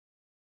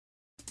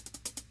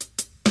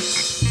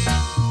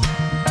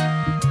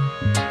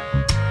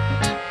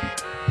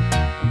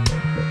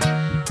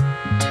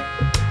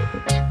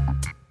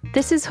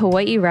This is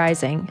Hawaii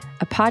Rising,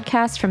 a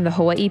podcast from the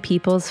Hawaii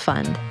People's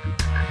Fund.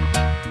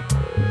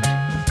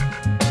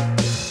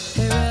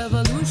 Hey,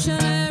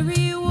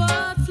 revolutionary,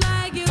 what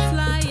flag you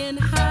flying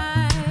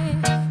high?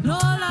 No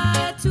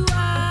lie to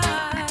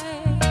I.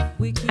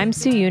 I'm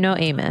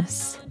Suyuno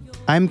Amos.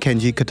 I'm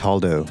Kenji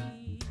Cataldo.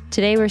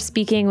 Today we're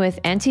speaking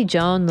with Aunty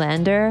Joan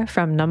Lander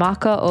from Nā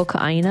Maka o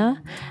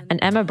ʻＡina and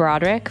Emma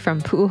Broderick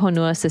from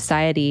Puʻuhonua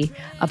Society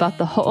about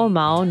the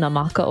Hoʻomau Nā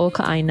Maka o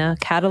ʻAina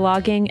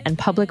cataloging and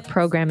public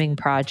programming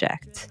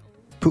project.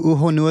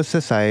 Puʻuhonua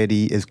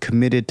Society is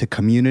committed to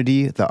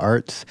community, the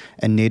arts,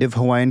 and Native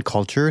Hawaiian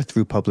culture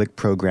through public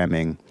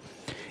programming.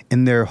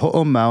 In their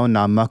Hoʻomau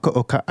Nā Maka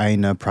o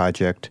ʻAina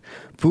project,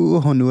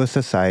 Puʻuhonua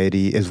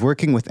Society is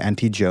working with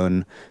Aunty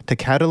Joan to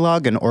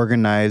catalog and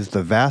organize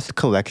the vast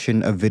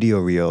collection of video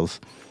reels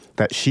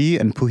that she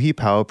and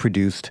Puhipau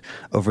produced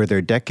over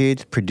their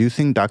decades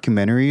producing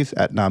documentaries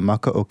at Nā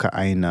Maka o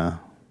ʻAina.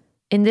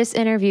 In this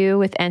interview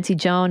with Aunty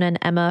Joan and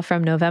Emma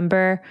from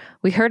November,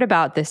 we heard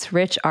about this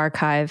rich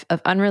archive of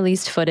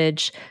unreleased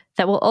footage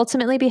that will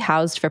ultimately be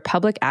housed for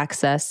public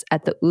access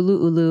at the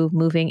Ulu'ulu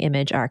Moving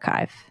Image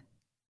Archive.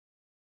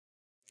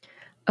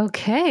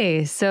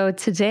 Okay, so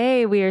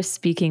today we are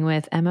speaking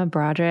with Emma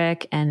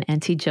Broderick and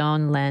Aunty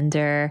Joan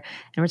Lander,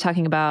 and we're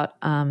talking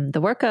about the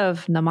work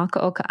of Nā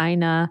Maka o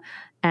ʻAina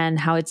and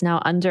how it's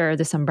now under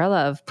this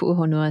umbrella of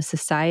Puʻuhonua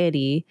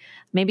Society.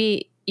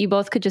 Maybe you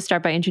both could just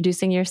start by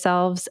introducing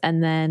yourselves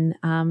and then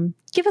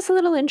give us a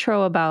little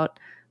intro about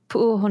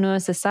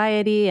Puʻuhonua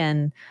Society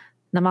and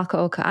Nā Maka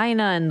o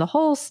ʻAina and the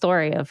whole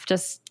story of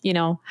just, you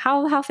know,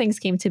 how things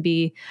came to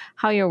be,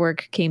 how your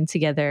work came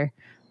together.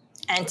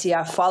 Auntie,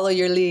 I follow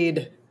your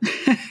lead.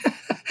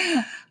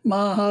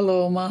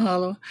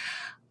 Mahalo.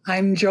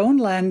 I'm Joan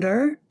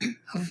Lander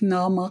of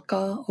Nā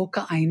Maka o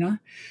ʻAina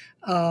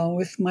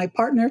with my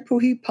partner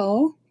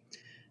Puhipau,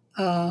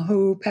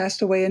 who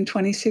passed away in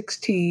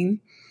 2016.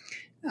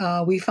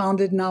 We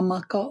founded Nā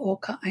Maka o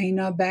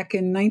ʻAina back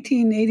in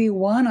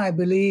 1981, I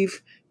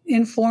believe,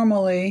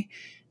 informally.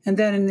 And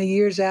then in the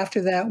years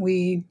after that,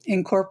 we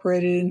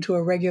incorporated into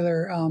a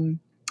regular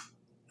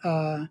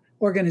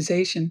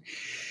organization.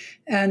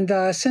 And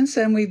since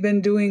then, we've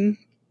been doing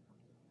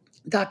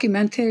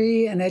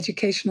documentary and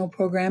educational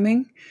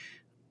programming.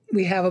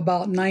 We have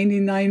about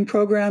 99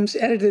 programs,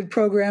 edited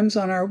programs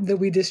that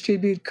we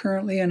distribute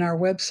currently on our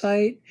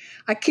website.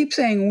 I keep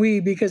saying we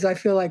because I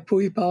feel like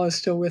Puhipau is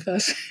still with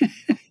us.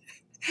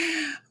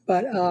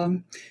 But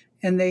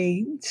and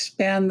they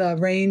span the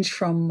range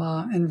from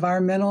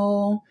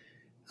environmental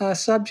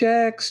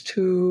subjects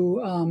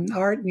to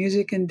art,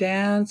 music, and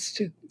dance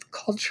to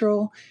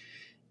cultural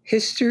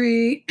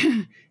history.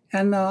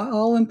 And the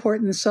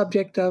all-important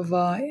subject of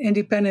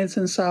independence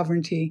and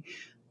sovereignty,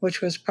 which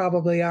was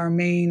probably our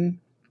main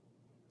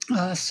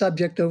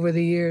subject over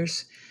the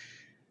years.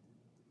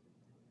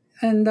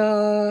 And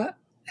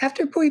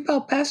after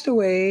Puhipau passed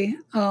away,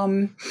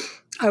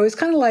 I was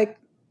kind of like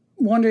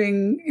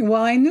wondering,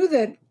 well, I knew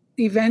that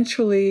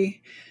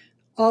eventually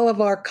all of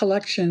our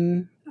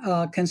collection,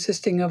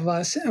 consisting of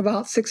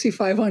about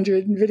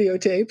 6,500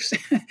 videotapes,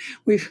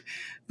 we've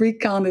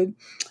recounted,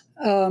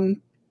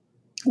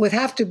 would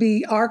have to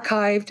be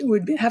archived,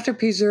 would have to be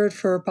preserved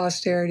for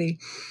posterity.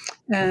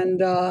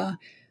 And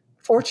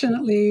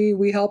fortunately,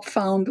 we helped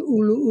found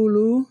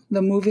Ulu'ulu,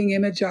 the Moving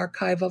Image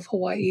Archive of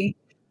Hawaii,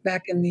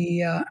 back in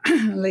the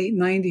late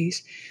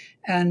 90s.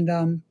 And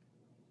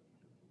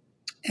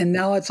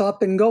now it's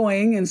up and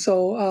going. And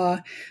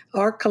so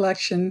our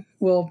collection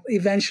will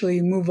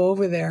eventually move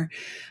over there.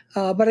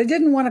 But I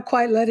didn't want to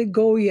quite let it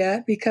go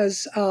yet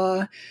because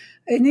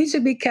it needs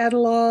to be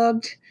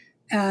cataloged.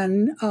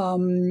 And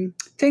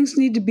things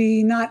need to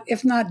be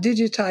if not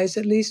digitized,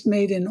 at least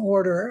made in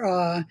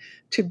order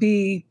to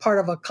be part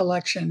of a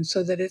collection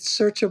so that it's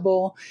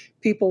searchable.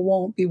 People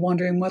won't be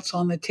wondering what's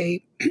on the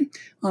tape,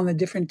 on the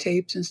different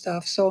tapes and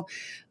stuff. So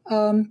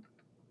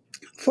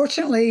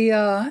fortunately,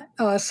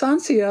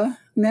 Sansia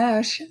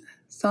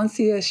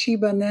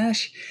Shiba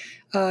Nash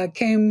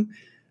came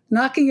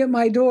knocking at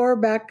my door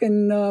back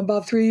in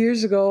about 3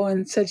 years ago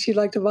and said she'd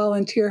like to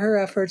volunteer her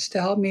efforts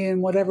to help me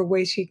in whatever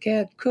way she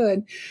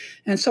could.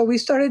 And so we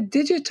started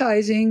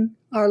digitizing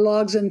our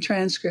logs and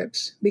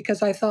transcripts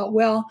because I thought,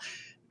 well,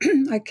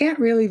 I can't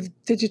really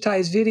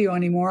digitize video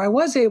anymore. I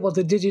was able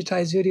to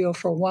digitize video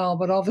for a while,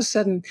 but all of a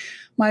sudden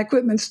my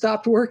equipment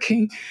stopped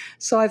working.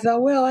 So I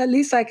thought, well, at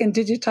least I can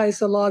digitize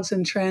the logs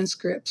and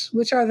transcripts,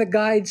 which are the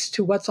guides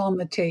to what's on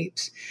the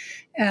tapes.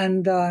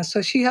 And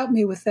so she helped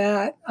me with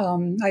that.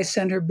 I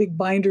sent her big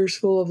binders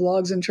full of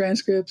logs and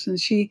transcripts, and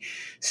she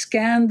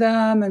scanned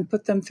them and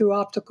put them through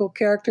optical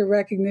character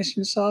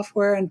recognition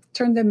software and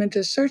turned them into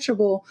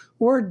searchable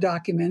Word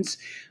documents,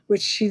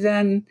 which she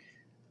then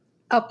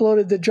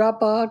uploaded the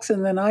Dropbox,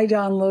 and then I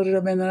downloaded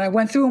them, and then I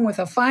went through them with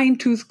a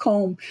fine-tooth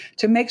comb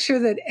to make sure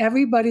that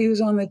everybody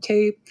who's on the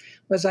tape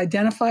was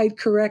identified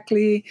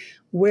correctly,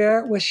 where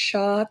it was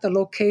shot, the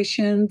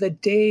location, the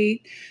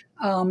date,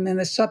 and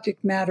the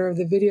subject matter of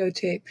the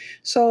videotape.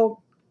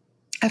 So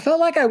I felt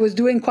like I was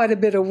doing quite a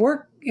bit of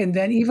work, and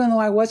then even though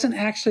I wasn't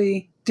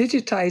actually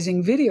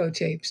digitizing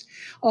videotapes.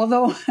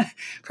 Although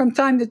from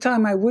time to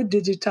time I would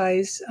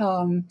digitize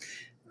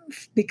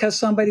because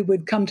somebody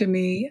would come to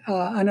me,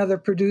 another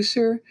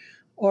producer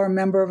or a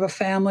member of a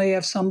family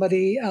of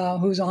somebody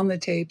who's on the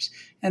tapes,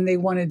 and they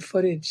wanted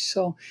footage.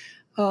 So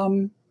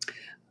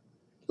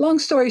long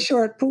story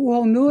short,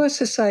 Puʻuhonua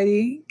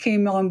Society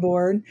came on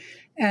board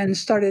and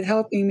started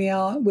helping me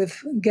out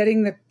with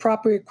getting the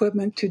proper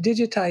equipment to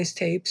digitize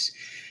tapes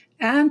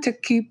and to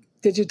keep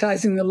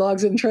digitizing the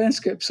logs and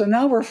transcripts. So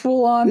now we're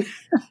full on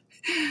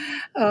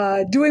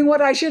doing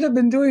what I should have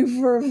been doing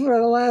for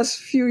the last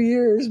few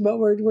years, but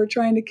we're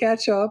trying to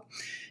catch up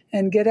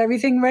and get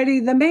everything ready.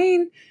 The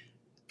main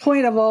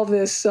point of all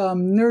this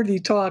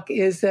nerdy talk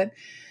is that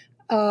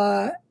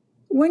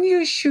when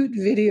you shoot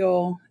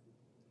video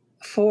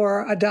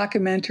for a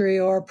documentary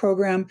or a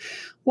program,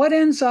 what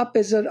ends up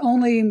is that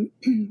only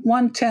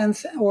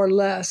 1/10 or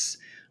less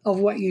of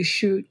what you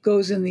shoot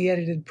goes in the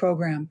edited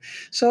program.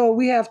 So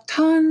we have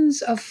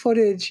tons of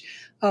footage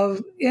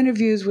of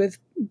interviews with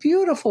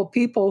beautiful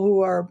people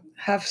who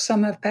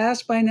some have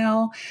passed by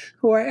now,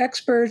 who are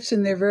experts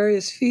in their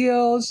various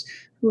fields,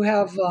 who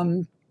have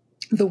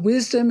the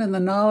wisdom and the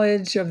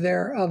knowledge of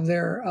their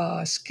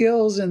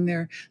skills and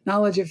their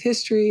knowledge of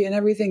history and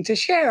everything to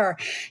share.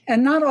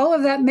 And not all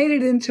of that made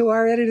it into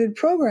our edited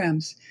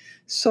programs.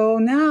 So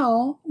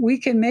now we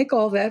can make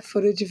all that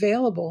footage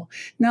available.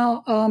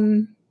 Now,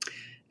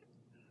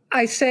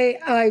 I say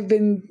I've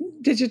been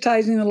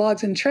digitizing the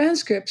logs and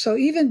transcripts. So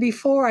even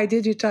before I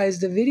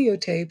digitized the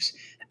videotapes,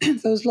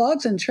 those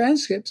logs and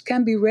transcripts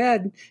can be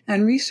read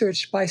and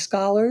researched by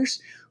scholars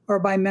or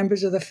by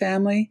members of the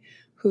family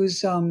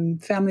whose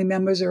family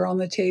members are on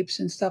the tapes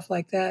and stuff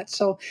like that.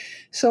 So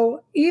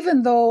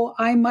even though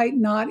I might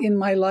not in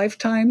my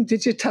lifetime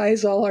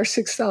digitize all our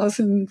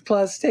 6,000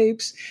 plus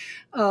tapes,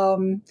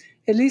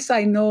 at least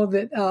I know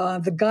that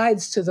the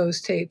guides to those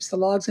tapes, the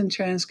logs and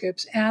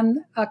transcripts,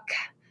 and a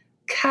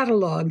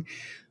catalog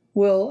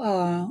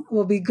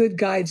will be good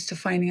guides to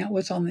finding out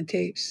what's on the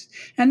tapes.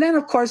 And then,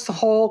 of course, the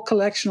whole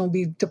collection will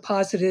be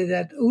deposited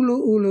at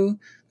Ulu,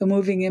 the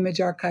Moving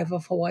Image Archive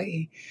of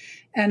Hawaii.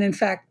 And in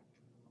fact,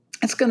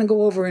 it's going to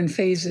go over in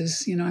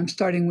phases. You know, I'm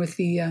starting with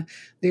the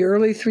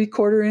early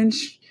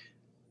 3/4-inch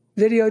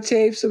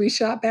videotapes that we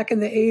shot back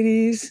in the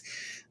 80s.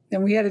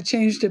 Then we had to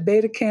change to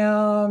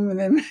Betacam, and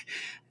then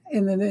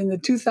in the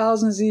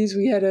 2000s,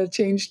 we had to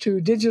change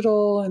to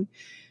digital, and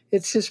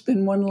it's just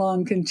been one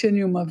long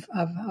continuum of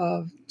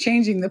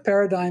changing the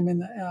paradigm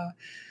and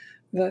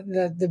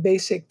the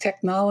basic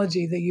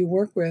technology that you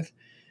work with.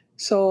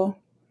 So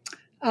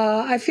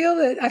I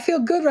feel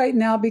good right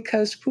now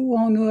because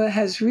Puʻuhonua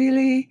has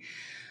really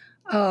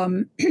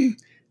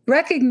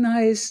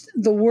recognized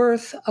the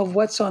worth of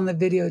what's on the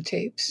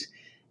videotapes.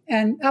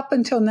 And up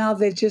until now,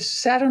 they just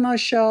sat on our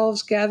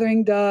shelves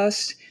gathering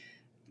dust,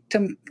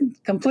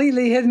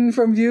 completely hidden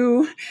from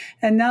view.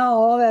 And now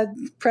all that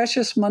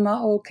precious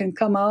mana'o can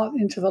come out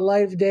into the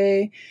light of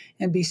day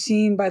and be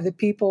seen by the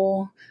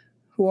people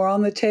who are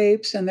on the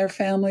tapes and their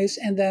families.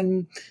 And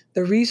then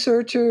the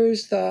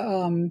researchers,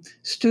 the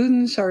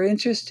students are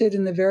interested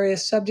in the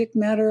various subject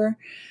matter.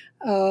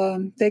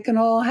 They can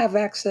all have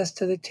access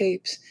to the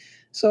tapes.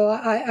 So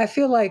I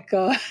feel like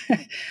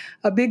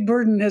a big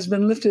burden has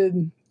been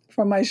lifted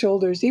from my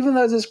shoulders, even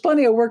though there's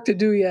plenty of work to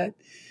do yet.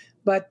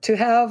 But to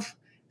have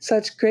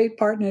such great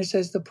partners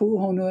as the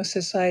Puʻuhonua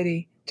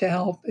Society to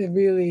help, it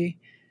really,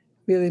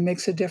 really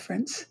makes a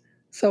difference.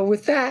 So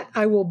with that,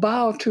 I will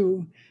bow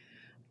to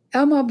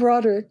Emma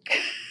Broderick.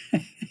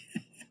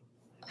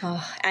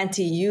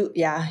 Auntie,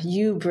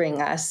 you bring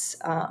us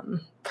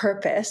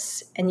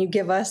purpose, and you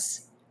give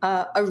us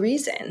a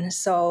reason.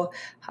 So,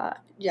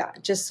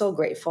 just so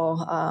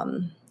grateful.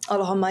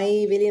 Aloha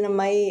mai, vilina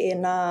mai, e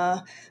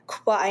nā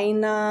kupa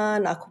ʻāina,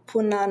 nā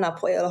kupuna, nā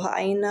poʻe aloha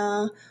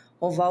ʻāina,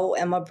 o wau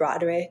Emma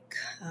Broderick.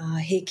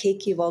 He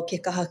keiki wau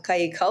ke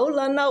kahakai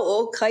kaulana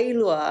o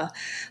kailua.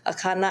 A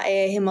ka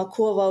naʻe he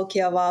makua wau ke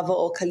awāwa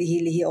o ka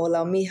lihilihi o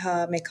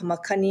Laumiha me ka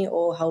makani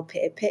o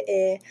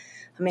Haupeʻepeʻe,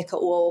 me ka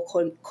ua o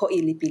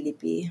koʻi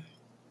lipilipi.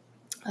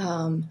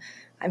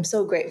 I'm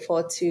so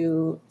grateful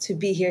to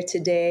be here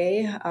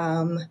today.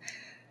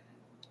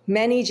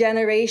 Many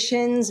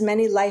generations,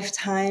 many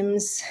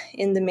lifetimes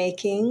in the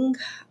making.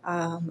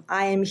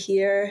 I am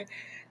here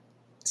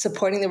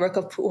supporting the work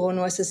of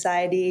Puʻuhonua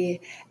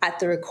Society at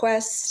the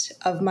request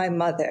of my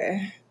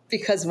mother.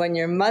 Because when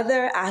your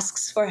mother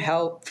asks for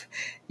help,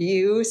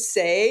 you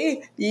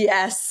say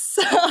yes.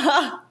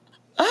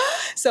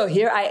 So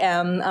here I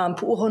am.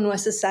 Puʻuhonua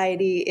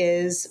Society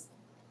is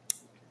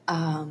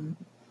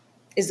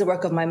the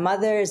work of my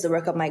mother, is the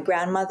work of my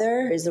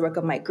grandmother, is the work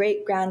of my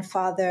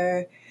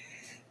great-grandfather.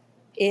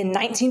 In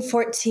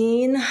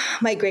 1914,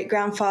 my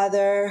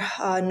great-grandfather,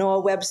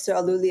 Noah Webster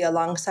Aluli,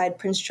 alongside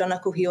Prince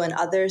Jonah Kuhio and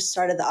others,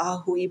 started the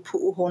Ahui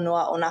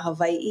Puʻuhonua o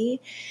Hawaiʻi.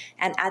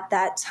 And at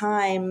that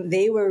time,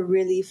 they were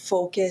really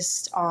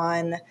focused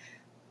on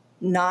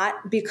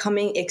not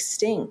becoming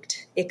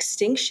extinct.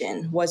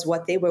 Extinction was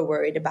what they were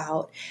worried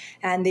about.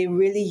 And they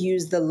really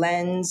used the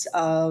lens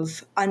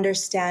of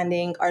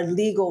understanding our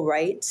legal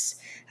rights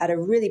at a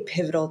really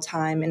pivotal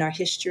time in our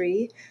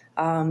history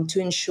to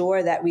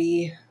ensure that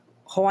we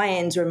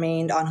Hawaiians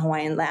remained on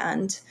Hawaiian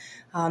land.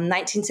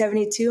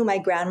 1972, my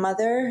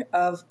grandmother,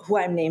 of who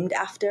I'm named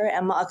after,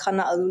 Emma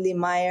Aluli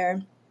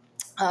Meyer,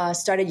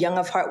 started Young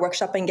of Heart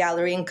Workshop and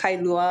Gallery in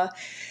Kailua.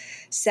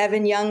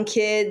 7 young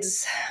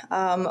kids,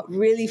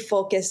 really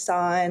focused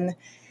on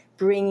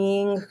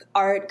bringing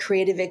art,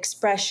 creative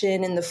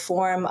expression in the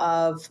form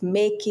of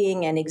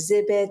making and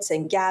exhibits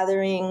and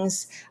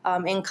gatherings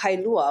in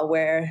Kailua,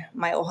 where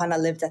my ohana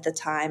lived at the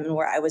time and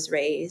where I was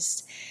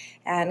raised.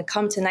 And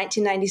come to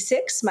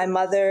 1996, my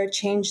mother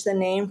changed the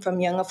name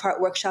from Young of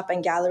Heart Workshop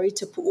and Gallery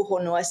to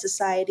Pu'uhonua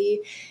Society,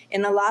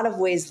 in a lot of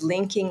ways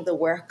linking the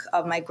work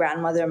of my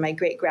grandmother and my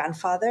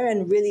great-grandfather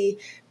and really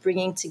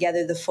bringing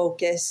together the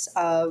focus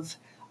of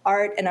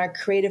art and our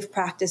creative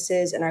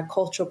practices and our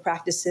cultural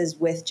practices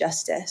with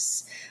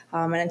justice.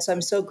 And so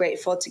I'm so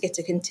grateful to get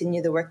to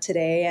continue the work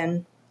today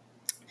and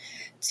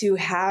to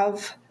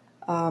have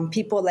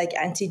people like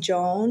Aunty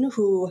Joan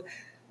who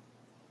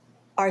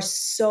are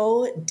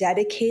so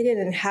dedicated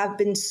and have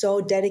been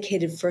so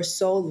dedicated for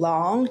so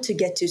long to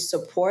get to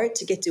support,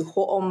 to get to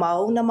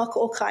Ho'omau Nā Maka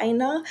o ka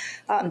ʻāina.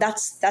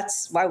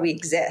 That's why we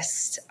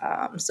exist.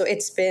 So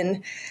it's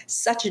been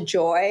such a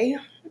joy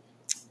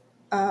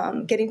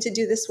getting to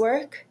do this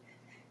work.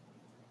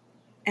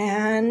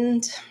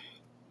 And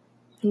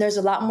there's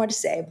a lot more to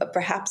say, but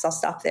perhaps I'll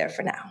stop there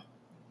for now.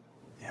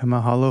 Yeah,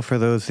 mahalo for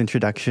those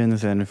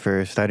introductions and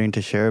for starting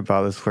to share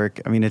about this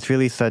work. I mean, it's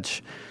really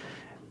such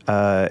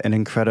an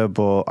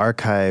incredible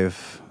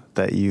archive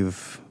that you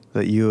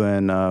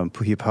and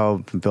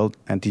Puhipau built,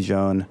 Aunty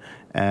Joan,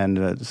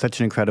 and such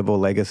an incredible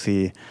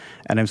legacy.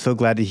 And I'm so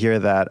glad to hear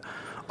that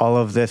all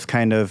of this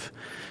kind of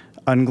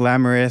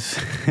unglamorous,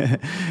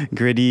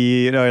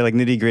 gritty, like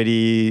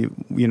nitty-gritty,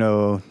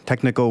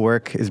 technical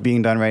work is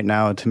being done right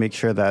now to make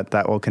sure that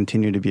that will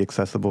continue to be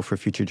accessible for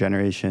future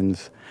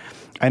generations.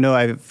 I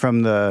know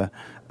from a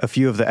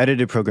few of the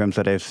edited programs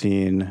that I've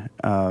seen,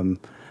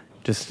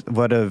 just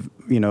what a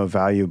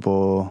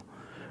valuable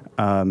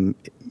insight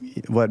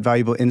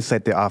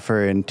they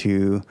offer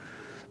into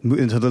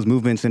those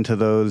movements, into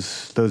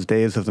those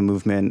days of the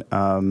movement,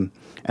 and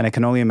I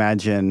can only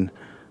imagine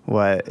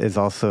what is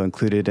also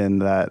included in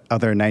that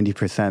other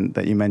 90%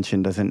 that you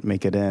mentioned doesn't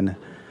make it in.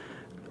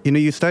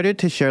 You started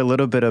to share a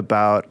little bit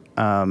about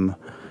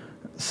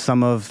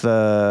some of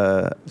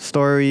the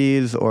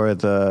stories or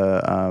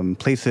the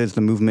places,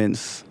 the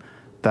movements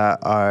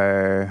that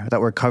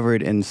were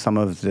covered in some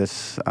of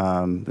this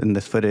in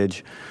this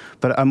footage.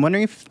 But I'm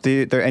wondering if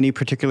there are any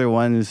particular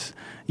ones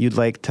you'd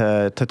like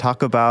to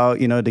talk about,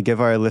 to give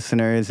our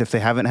listeners, if they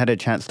haven't had a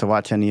chance to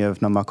watch any of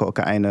Nā Maka o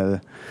ka ʻāina,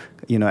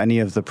 any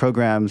of the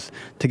programs,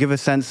 to give a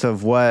sense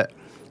of what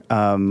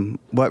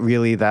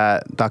really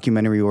that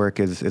documentary work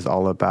is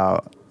all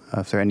about.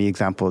 If there are any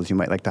examples you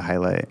might like to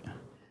highlight.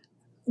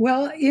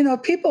 Well,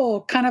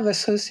 people kind of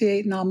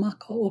associate Nā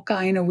Maka o ka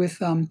ʻāina with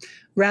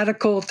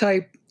radical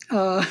type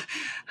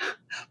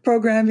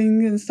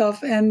programming and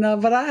stuff, and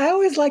but I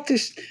always like to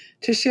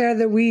share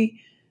that we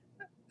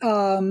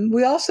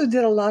also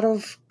did a lot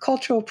of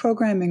cultural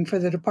programming for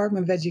the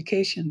Department of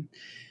Education,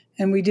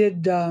 and we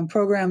did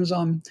programs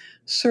on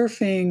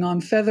surfing, on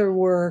feather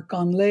work,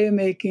 on leia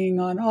making,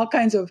 on all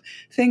kinds of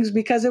things,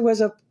 because it was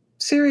a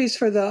series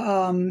for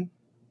the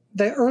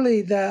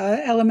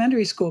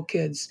elementary school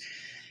kids,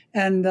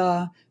 and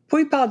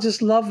Puhipau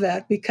just loved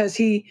that because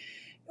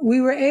we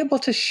were able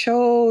to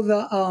show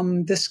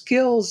the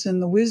skills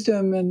and the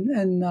wisdom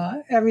and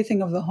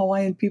everything of the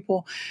Hawaiian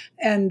people,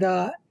 and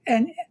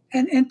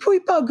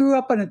Puhipau grew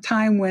up in a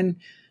time when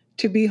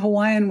to be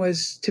Hawaiian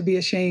was to be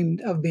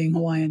ashamed of being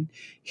Hawaiian.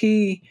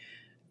 He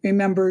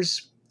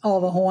remembers all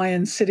the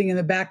Hawaiians sitting in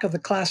the back of the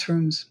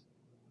classrooms,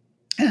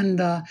 and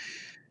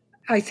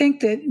I think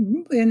that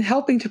in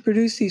helping to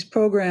produce these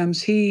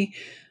programs, he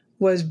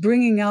was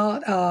bringing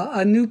out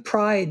a new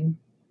pride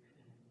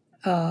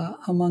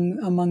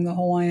among the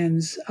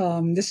Hawaiians.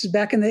 This is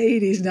back in the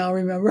 80s now,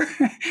 remember?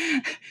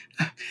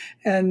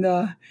 And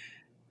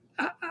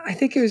I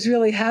think he was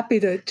really happy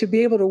to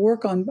be able to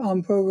work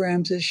on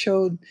programs that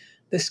showed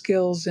the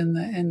skills and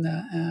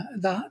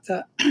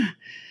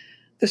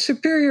the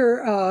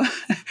superior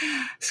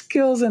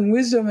skills and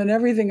wisdom and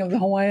everything of the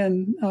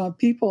Hawaiian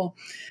people.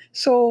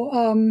 So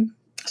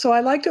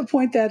I like to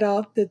point that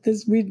out, that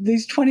these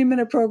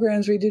 20-minute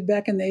programs we did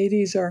back in the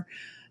 80s are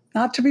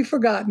not to be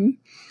forgotten.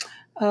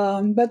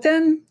 But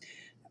then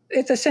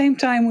at the same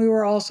time, we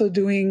were also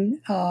doing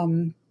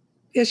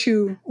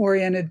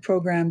issue-oriented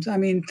programs. I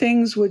mean,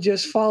 things would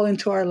just fall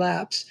into our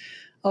laps.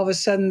 All of a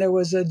sudden, there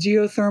was a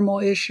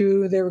geothermal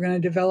issue. They were going to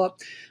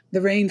develop the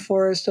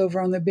rainforest over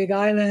on the Big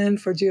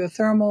Island for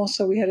geothermal.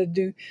 So we had to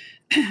do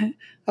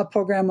a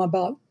program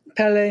about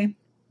Pele.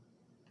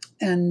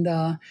 And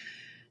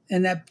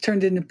and that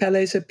turned into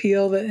Pele's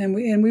Appeal.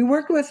 And we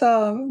worked with,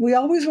 we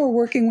always were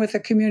working with a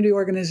community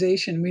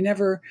organization. We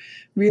never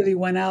really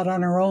went out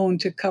on our own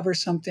to cover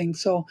something.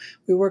 So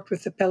we worked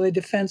with the Pele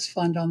Defense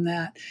Fund on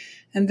that.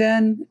 And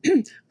then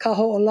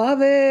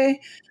Kaho'olawe,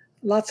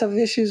 lots of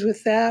issues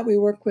with that. We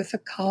worked with the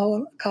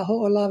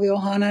Kaho'olawe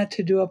Ohana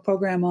to do a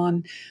program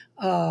on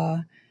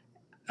all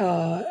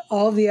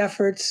the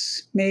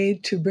efforts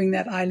made to bring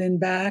that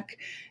island back.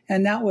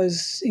 And that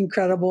was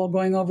incredible,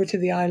 going over to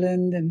the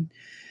island and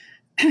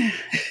I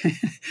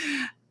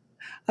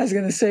was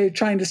going to say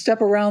trying to step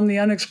around the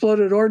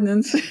unexploded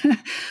ordnance.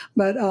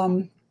 But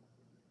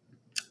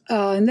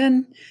and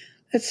then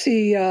let's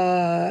see,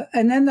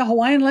 and then the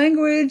Hawaiian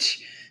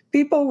language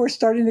people were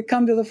starting to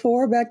come to the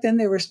fore. Back then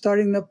they were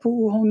starting the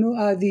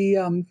Pu'uhonua,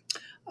 the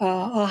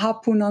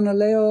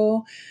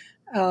Ahapunanaleo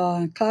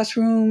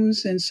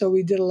classrooms, and so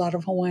we did a lot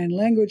of Hawaiian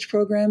language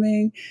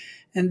programming.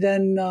 And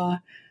then all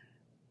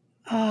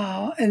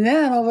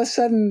of a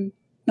sudden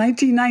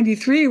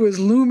 1993 was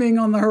looming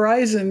on the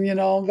horizon,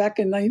 back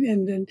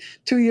in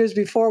 2 years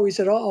before. We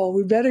said,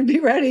 we better be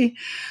ready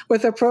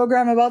with a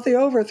program about the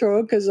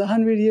overthrow because the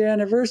 100-year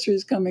anniversary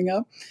is coming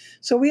up.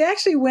 So we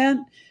actually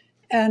went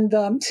and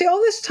all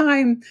this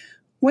time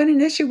when an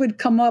issue would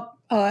come up,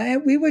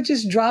 we would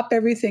just drop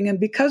everything. And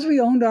because we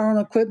owned our own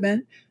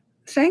equipment,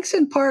 thanks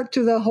in part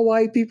to the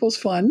Hawaii People's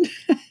Fund,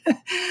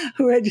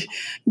 who had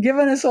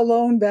given us a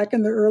loan back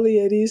in the early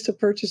 80s to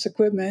purchase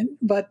equipment.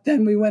 But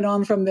then we went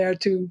on from there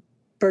to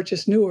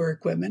purchase newer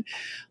equipment.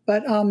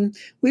 But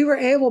we were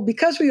able,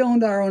 because we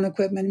owned our own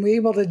equipment, we were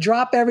able to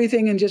drop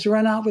everything and just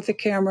run out with the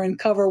camera and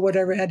cover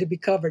whatever had to be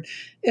covered,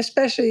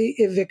 especially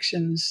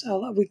evictions.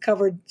 We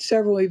covered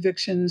several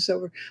evictions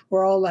that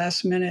were all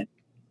last minute.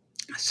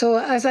 So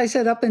as I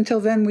said, up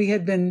until then, we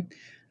had been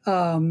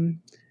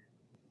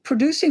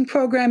producing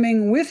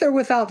programming with or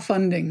without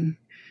funding.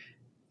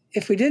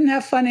 If we didn't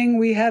have funding,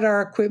 we had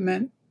our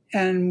equipment,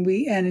 and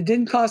it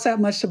didn't cost that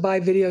much to buy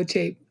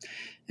videotape.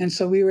 And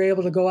so we were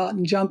able to go out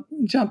and jump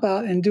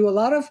out and do a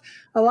lot of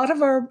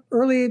our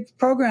early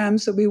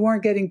programs that we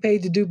weren't getting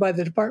paid to do by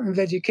the Department of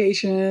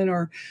Education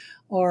or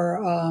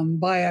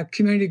by a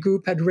community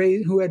group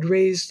who had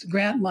raised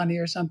grant money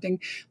or something.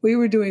 We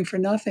were doing for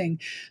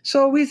nothing.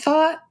 So we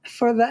thought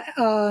for the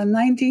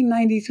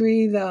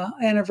 1993, the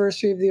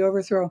anniversary of the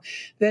overthrow,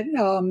 that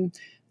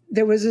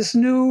there was this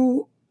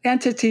new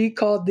entity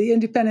called the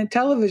Independent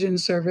Television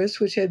Service,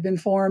 which had been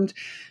formed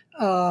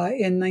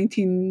in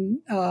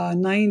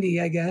 1990,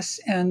 I guess,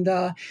 and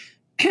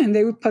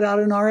they would put out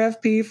an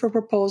RFP for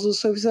proposals.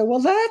 So we said,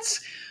 well,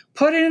 let's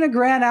put in a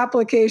grant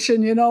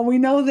application. We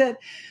know that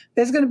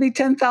there's going to be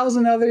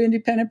 10,000 other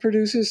independent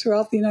producers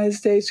throughout the United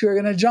States who are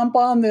going to jump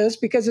on this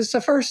because it's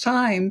the first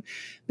time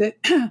that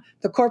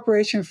the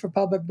Corporation for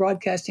Public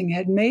Broadcasting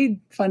had made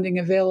funding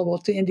available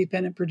to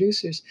independent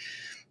producers.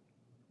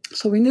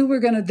 So we knew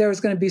there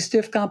was going to be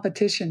stiff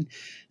competition.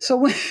 So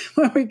we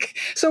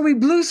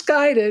blue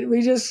skied it.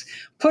 We just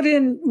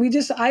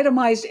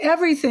itemized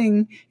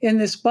everything in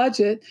this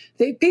budget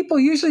that people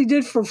usually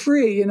did for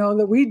free,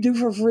 that we do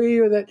for free,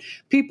 or that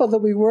people that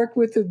we work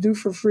with would do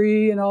for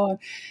free,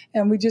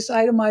 and we just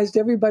itemized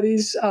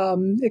everybody's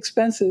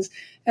expenses.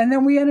 And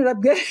then we ended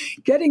up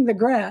getting the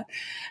grant.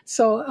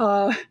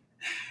 So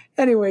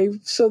anyway,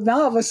 so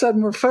now all of a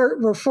sudden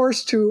we're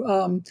forced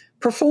to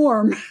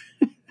perform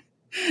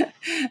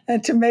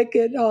and to make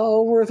it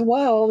all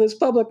worthwhile, this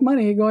public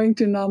money going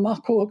to Nā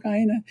Maka o ka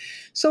ʻāina.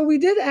 So we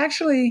did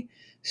actually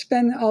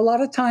spend a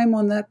lot of time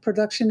on that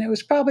production. It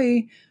was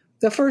probably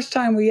the first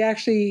time we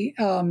actually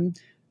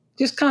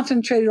just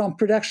concentrated on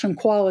production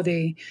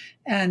quality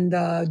and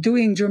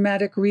doing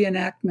dramatic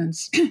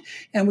reenactments.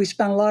 And we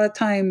spent a lot of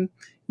time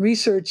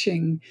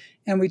researching.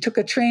 And we took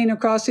a train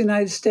across the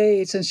United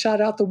States and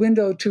shot out the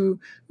window to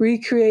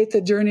recreate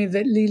the journey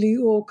that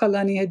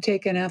Liliuokalani had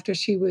taken after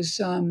she was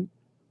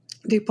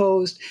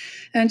deposed,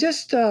 and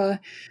just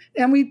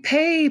and we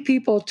pay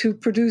people to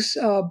produce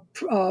our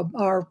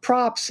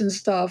props and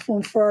stuff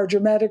for our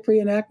dramatic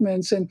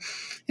reenactments, and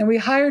we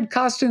hired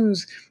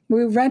costumes,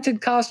 we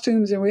rented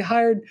costumes, and we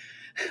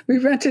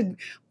rented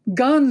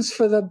guns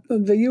for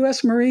the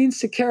U.S. Marines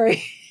to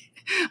carry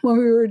when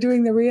we were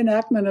doing the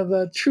reenactment of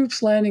the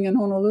troops landing in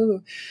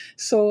Honolulu.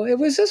 So it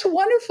was just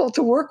wonderful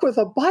to work with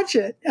a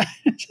budget,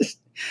 just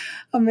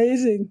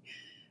amazing.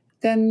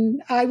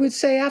 Then I would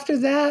say after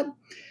that,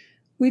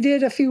 we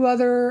did a few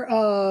other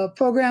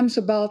programs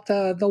about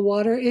the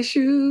water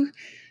issue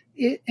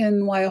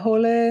in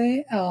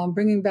Waiahole,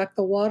 bringing back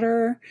the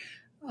water.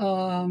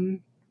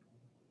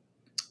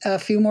 A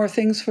few more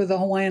things for the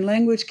Hawaiian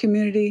language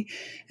community.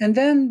 And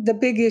then the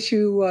big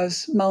issue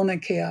was Mauna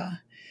Kea.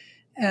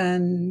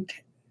 And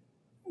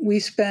we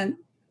spent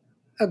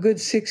a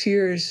good 6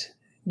 years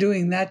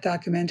doing that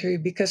documentary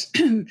because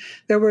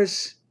there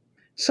was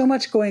so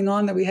much going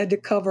on that we had to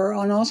cover.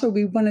 And also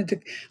we wanted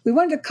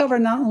to cover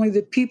not only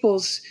the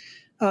people's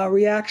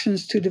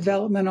reactions to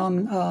development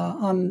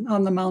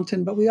on the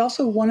mountain, but we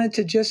also wanted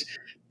to just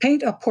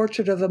paint a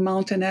portrait of the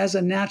mountain as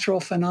a natural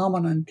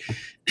phenomenon.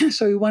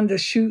 So we wanted to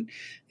shoot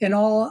in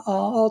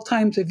all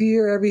times of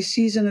year, every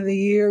season of the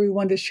year. We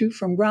wanted to shoot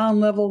from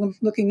ground level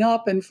looking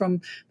up and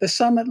from the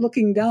summit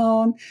looking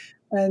down.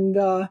 And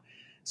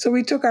so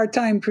we took our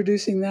time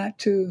producing that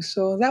too.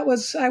 So that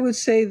was, I would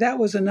say, that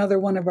was another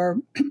one of our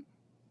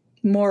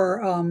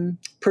more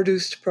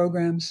produced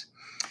programs.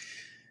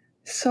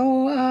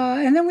 So,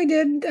 and then we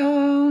did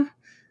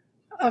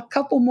a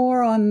couple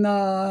more on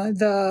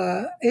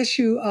the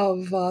issue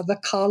of the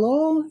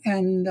kalo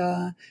and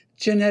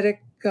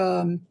genetic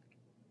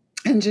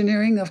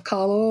engineering of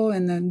kalo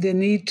and the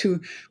need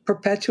to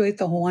perpetuate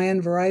the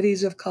Hawaiian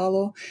varieties of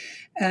kalo.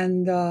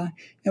 And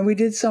we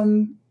did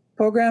some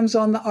programs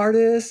on the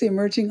artists, the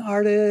emerging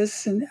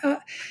artists, and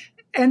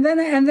then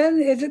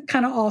it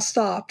kind of all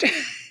stopped.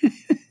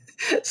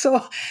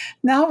 So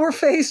now we're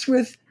faced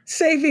with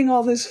saving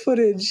all this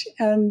footage,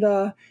 and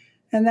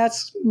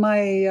that's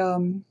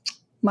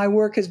my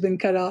work has been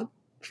cut out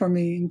for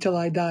me until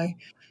I die,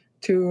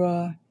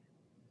 to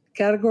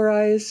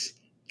categorize,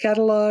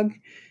 catalog,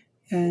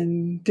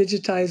 and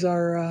digitize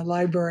our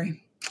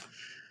library.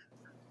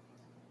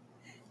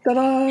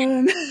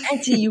 Ta-da!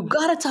 Auntie, you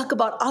gotta talk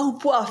about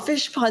Aupua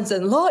fish ponds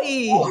and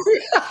lo'i.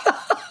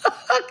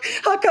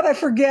 How could I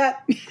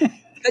forget?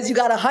 Because you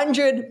got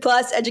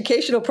 100+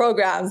 educational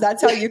programs.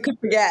 That's how you could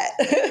forget.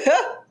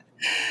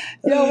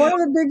 Yeah, one of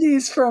the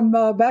biggies from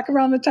back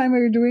around the time we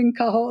were doing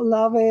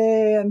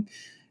Kaho'olawe, and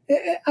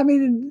I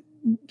mean,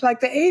 like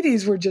the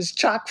 80s were just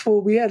chock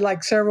full. We had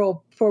like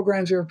several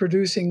programs we were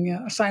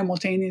producing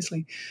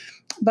simultaneously.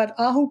 But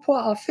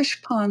Ahupua'a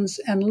fish ponds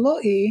and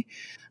lo'i,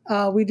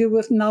 we did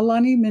with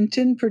Nalani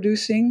Minton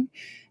producing,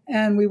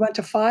 and we went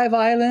to 5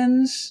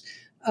 islands,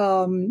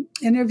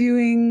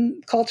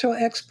 interviewing cultural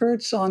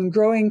experts on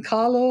growing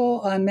kalo,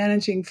 on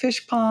managing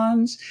fish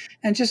ponds,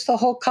 and just the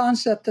whole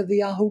concept of the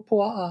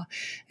ahupua'a.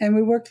 And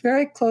we worked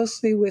very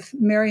closely with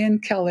Marion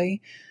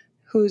Kelly,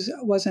 who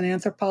was an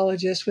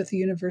anthropologist with the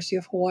University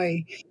of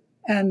Hawaii.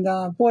 And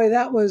boy,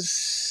 that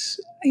was,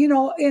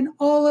 in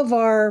all of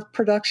our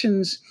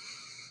productions,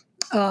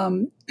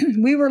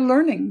 we were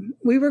learning.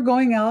 We were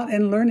going out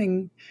and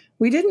learning.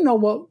 We didn't know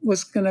what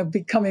was going to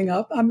be coming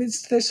up. I mean,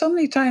 there's so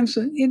many times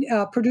when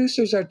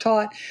producers are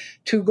taught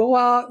to go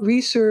out,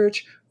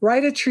 research,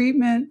 write a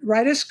treatment,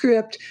 write a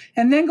script,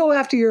 and then go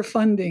after your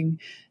funding.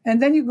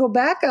 And then you go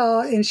back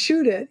out and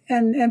shoot it.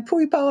 And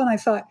Puhipau and I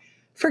thought,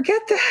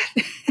 forget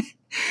that.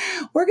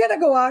 We're going to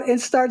go out and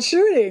start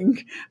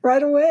shooting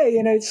right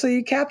away. So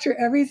you capture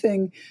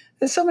everything.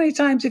 There's so many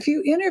times if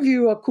you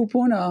interview a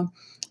kupuna,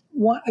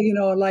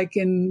 like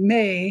in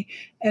May,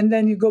 and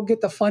then you go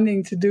get the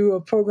funding to do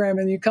a program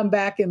and you come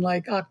back in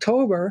like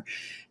October,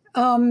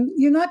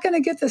 you're not going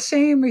to get the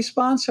same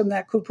response from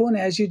that kupuna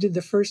as you did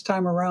the first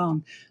time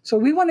around. So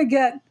we want to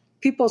get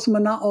people's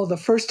mana'o the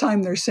first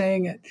time they're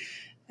saying it.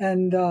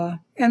 And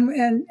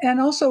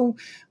also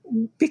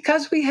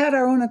because we had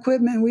our own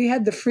equipment, we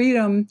had the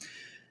freedom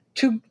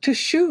to just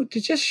shoot.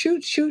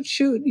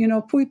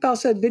 Puhipau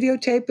said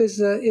videotape is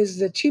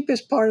the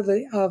cheapest part of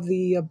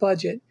the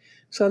budget.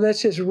 So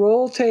let's just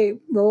roll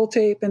tape.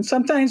 And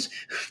sometimes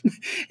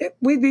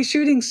we'd be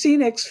shooting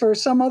scenics for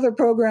some other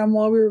program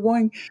while we were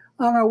going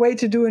on our way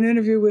to do an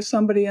interview with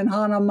somebody in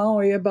Hana,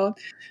 Maui about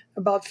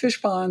fish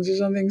ponds or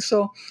something.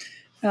 So,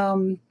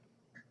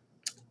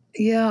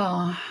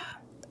 yeah.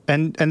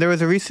 And there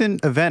was a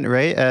recent event,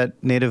 right,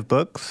 at Native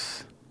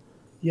Books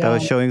that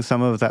was showing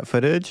some of that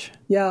footage?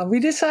 Yeah, we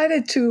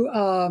decided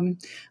to,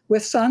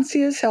 with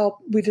Sansia's help,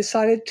 we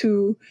decided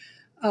to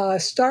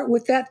start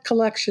with that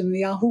collection,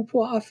 the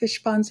Ahupua'a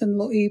Fish Ponds and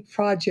Lo'i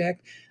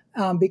project,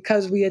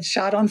 because we had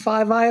shot on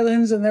 5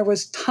 islands and there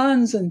was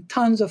tons and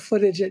tons of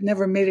footage that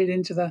never made it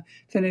into the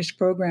finished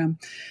program.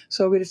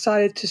 So we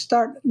decided to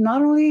start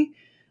not only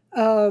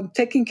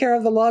taking care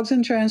of the logs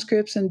and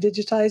transcripts and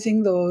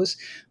digitizing those,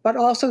 but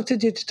also to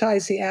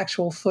digitize the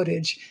actual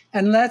footage.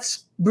 And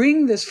let's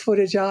bring this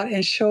footage out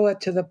and show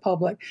it to the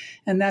public.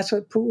 And that's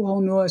what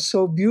Pu'uhonua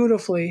so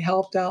beautifully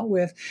helped out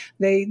with.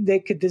 They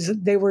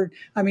were,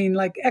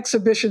 like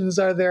exhibitions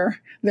are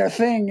their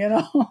thing,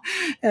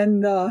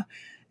 And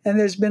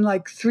there's been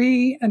like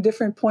 3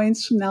 different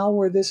points now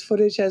where this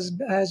footage has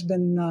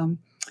been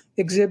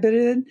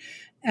exhibited.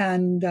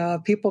 And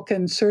people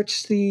can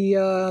search the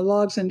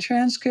logs and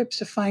transcripts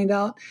to find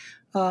out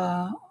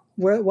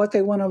what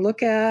they want to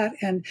look at.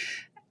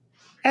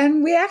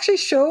 And we actually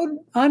showed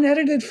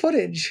unedited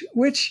footage,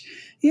 which,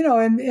 in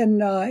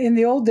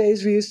the old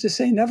days, we used to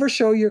say, never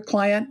show your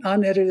client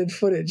unedited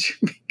footage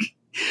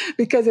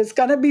because it's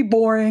going to be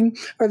boring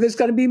or there's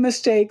going to be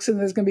mistakes and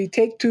there's going to be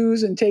take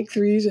 2s and take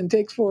 3s and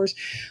take 4s.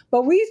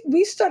 But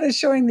we started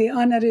showing the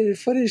unedited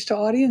footage to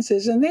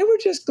audiences and they were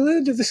just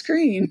glued to the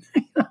screen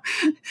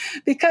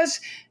because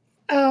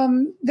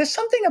there's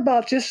something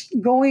about just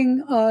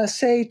going,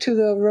 say, to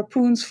the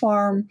Rapoons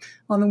farm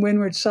on the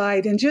windward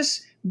side and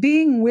just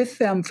being with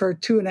them for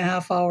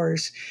 2.5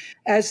 hours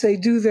as they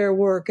do their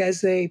work,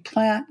 as they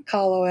plant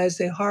kalo, as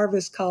they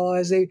harvest kalo,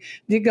 as they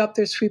dig up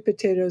their sweet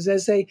potatoes,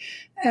 as they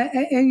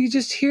and you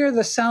just hear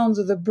the sounds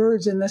of the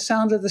birds and the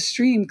sound of the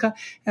stream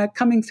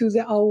coming through the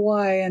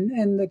auai,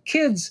 and the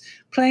kids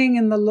playing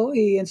in the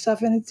lo'i and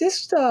stuff. And it's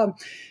just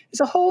it's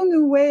a whole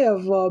new way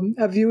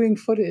of viewing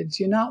footage.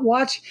 You're not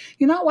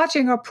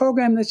watching a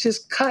program that's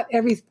just cut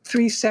every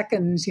 3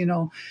 seconds,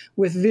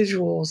 with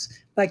visuals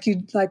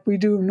like we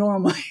do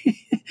normally.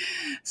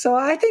 So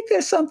I think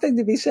there's something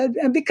to be said,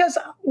 and because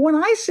when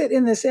I sit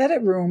in this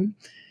edit room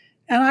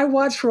and I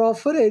watch raw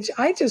footage,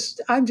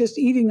 I'm just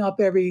eating up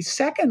every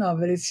second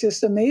of it. It's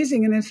just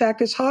amazing. And in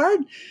fact, it's hard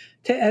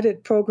to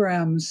edit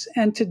programs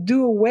and to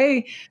do a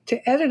way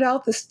to edit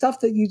out the stuff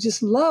that you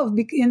just love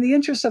in the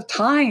interest of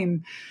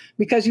time,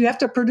 because you have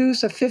to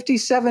produce a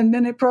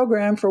 57-minute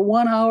program for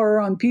 1 hour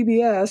on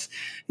PBS.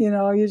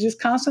 You're just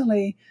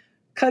constantly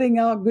cutting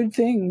out good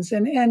things.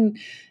 And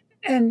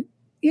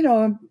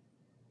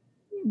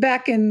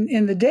back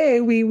in the day,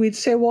 we'd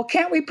say, well,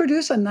 can't we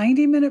produce a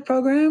 90-minute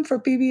program for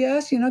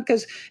PBS?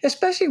 Because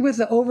especially with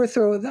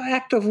the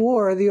act of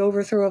war, the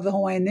overthrow of the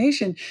Hawaiian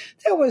nation,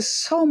 there was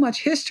so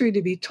much history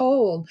to be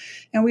told.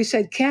 And we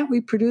said, can't we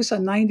produce a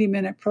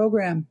 90-minute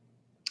program?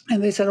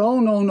 And they said,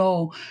 oh,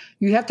 no,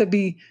 you have to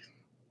be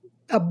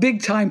a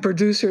big-time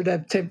producer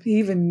to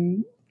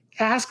even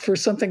ask for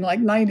something like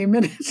 90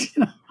 minutes,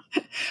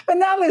 But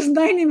now there's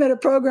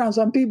 90-minute programs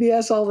on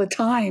PBS all the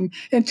time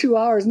in 2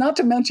 hours, not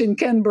to mention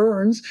Ken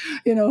Burns,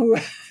 who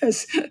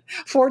has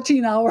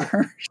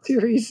 14-hour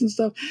series and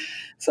stuff.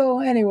 So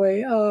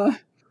anyway, I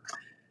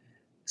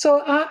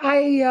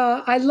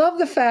love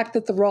the fact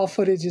that the raw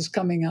footage is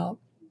coming out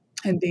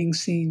and being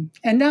seen.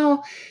 And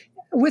now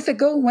when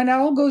it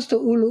all goes to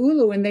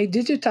Ulu'ulu and they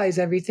digitize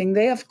everything,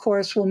 they, of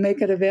course, will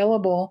make it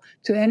available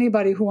to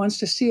anybody who wants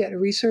to see it,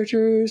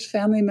 researchers,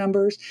 family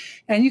members.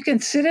 And you can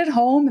sit at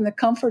home in the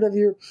comfort of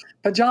your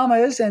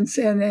pajamas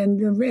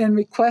and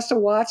request to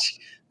watch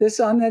this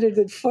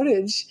unedited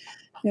footage,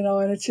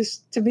 and it's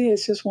just, to me,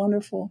 it's just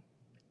wonderful.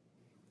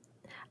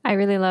 I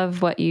really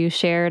love what you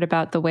shared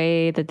about the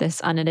way that this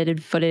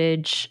unedited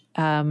footage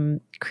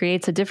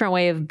creates a different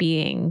way of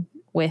being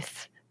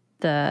with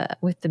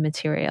the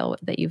material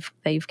that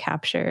you've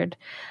captured.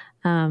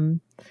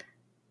 And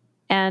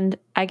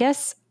I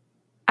guess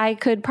I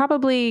could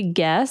probably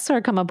guess or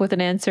come up with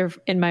an answer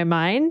in my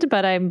mind,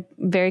 but I'm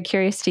very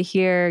curious to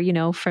hear,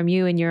 from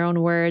you in your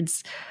own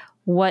words,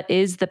 what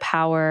is the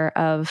power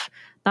of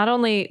not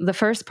only the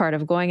first part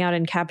of going out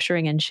and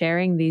capturing and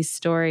sharing these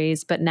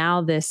stories, but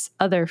now this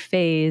other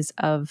phase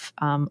of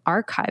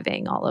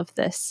archiving all of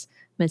this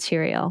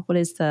material? What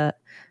is the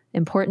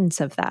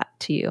importance of that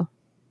to you?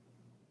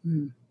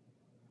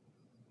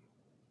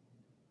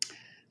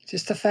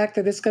 Just the fact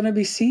that it's going to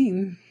be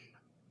seen,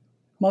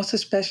 most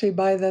especially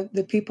by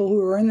the people who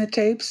are in the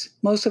tapes,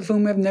 most of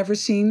whom have never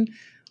seen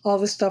all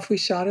the stuff we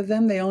shot of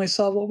them. They only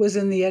saw what was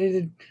in the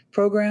edited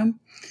program.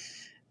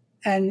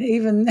 And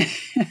even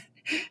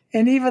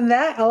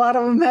that, a lot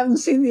of them haven't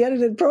seen the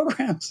edited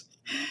programs,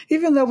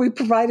 even though we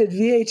provided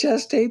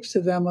VHS tapes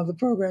to them of the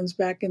programs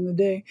back in the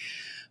day.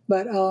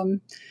 But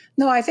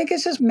no, I think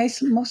it's just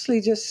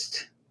mostly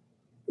just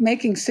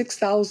making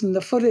 6,000,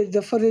 the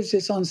footage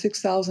that's on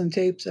 6,000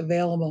 tapes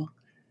available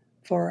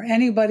for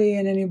anybody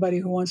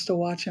who wants to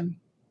watch them.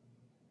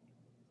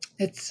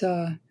 It's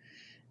a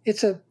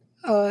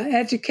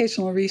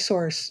educational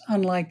resource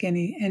unlike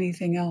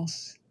anything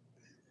else.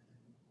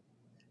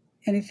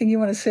 Anything you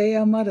want to say,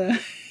 Emma?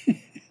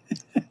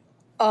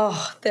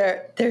 Oh,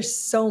 there's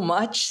so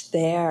much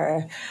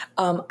there.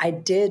 I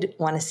did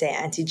want to say,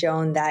 Aunty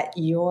Joan, that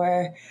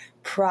your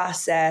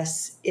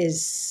process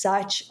is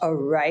such a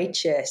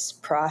righteous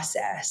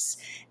process.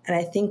 And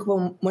I think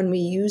when we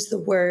use the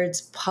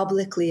words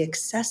publicly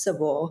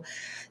accessible,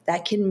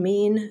 that can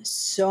mean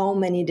so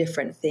many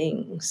different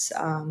things.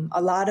 A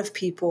lot of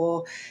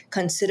people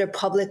consider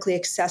publicly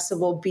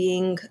accessible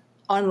being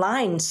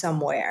online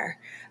somewhere.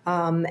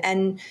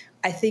 And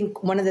I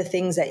think one of the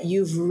things that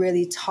you've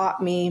really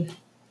taught me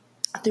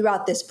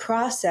throughout this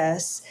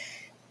process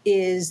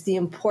is the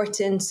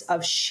importance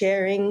of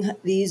sharing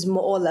these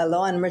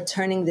mo'olelo and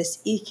returning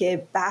this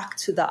ike back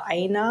to the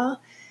ʻāina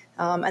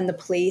and the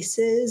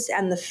places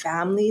and the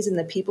families and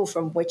the people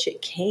from which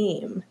it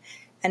came,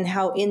 and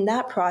how in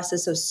that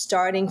process of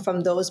starting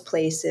from those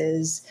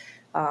places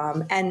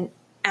and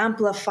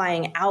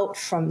amplifying out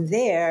from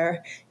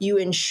there, you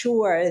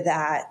ensure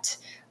that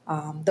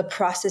the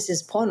process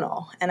is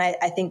pono. And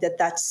I think that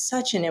that's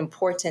such an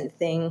important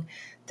thing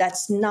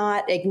that's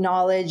not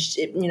acknowledged,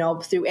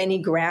 through any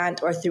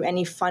grant or through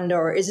any funder,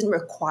 or isn't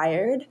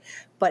required,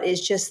 but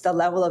is just the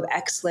level of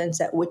excellence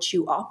at which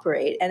you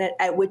operate and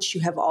at which you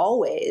have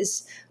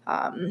always,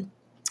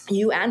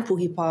 you and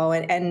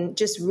Puhipau, and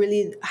just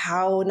really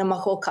how Nā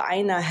Maka o ka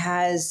ʻāina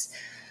has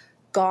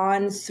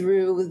gone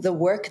through the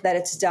work that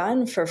it's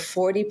done for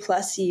 40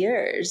 plus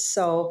years.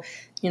 So,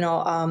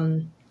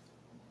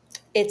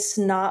 it's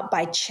not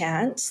by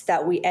chance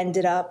that we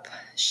ended up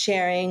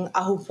sharing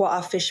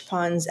ahupua'a fish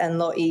ponds and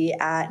lo'i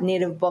at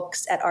Native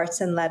Books, at Arts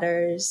and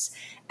Letters,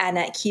 and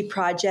at Key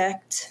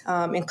Project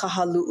in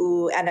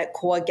Kahalu'u, and at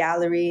Koa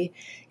Gallery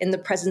in the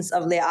presence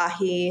of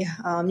Leahi.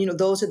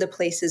 Those are the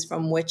places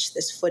from which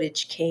this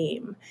footage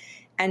came.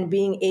 And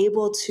being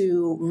able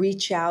to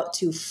reach out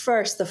to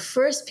the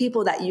first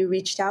people that you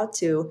reached out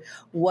to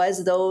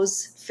was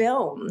those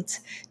filmed,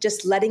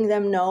 just letting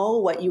them know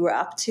what you were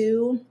up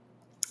to,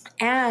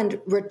 and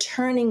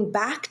returning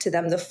back to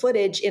them the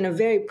footage in a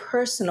very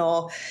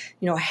personal,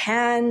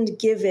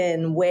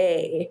 hand-given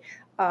way.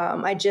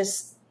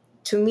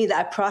 To me,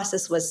 that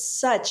process was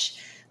such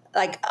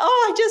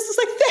I just was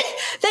like,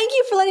 thank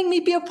you for letting me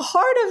be a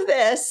part of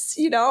this,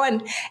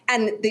 and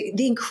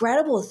the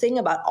incredible thing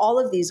about all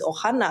of these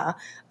ohana,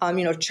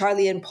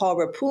 Charlie and Paul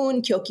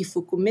Rapun, Kyoki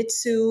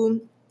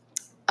Fukumitsu,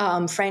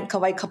 Frank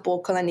Kawai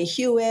Kapo Kalani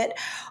Hewitt,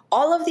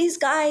 all of these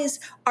guys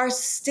are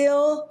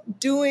still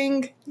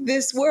doing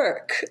this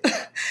work.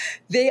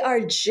 They are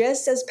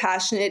just as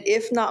passionate,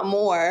 if not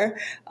more,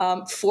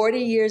 40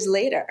 years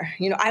later.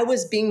 I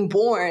was being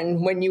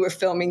born when you were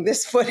filming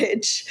this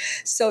footage.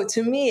 So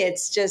to me,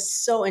 it's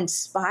just so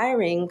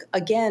inspiring,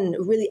 again,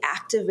 really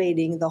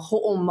activating the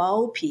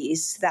ho'omau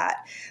piece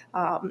that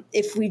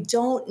if we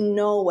don't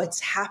know what's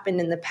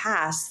happened in the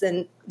past,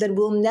 then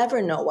we'll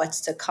never know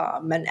what's to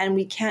come. And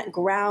we can't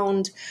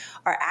ground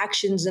our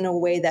actions in a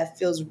way that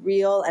feels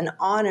real and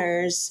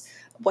honors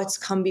what's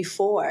come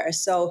before.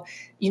 So,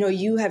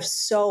 you have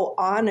so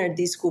honored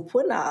these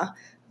kupuna.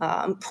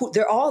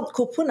 They're all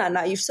kupuna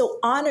now. You've so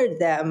honored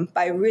them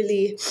by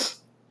really,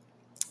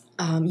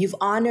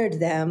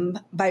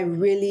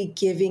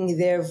 giving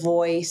their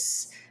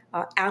voice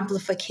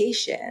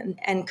amplification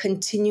and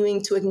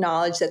continuing to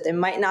acknowledge that they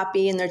might not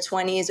be in their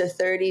 20s or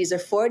 30s or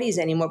 40s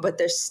anymore, but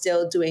they're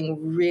still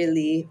doing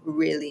really,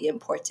 really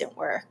important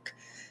work.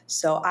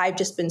 So I've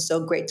just been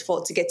so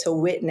grateful to get to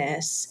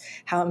witness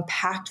how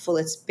impactful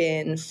it's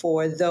been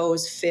for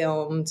those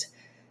filmed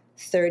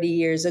 30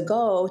 years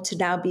ago to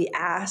now be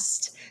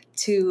asked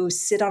to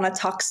sit on a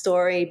Talk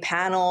Story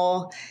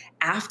panel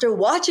after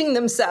watching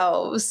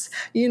themselves,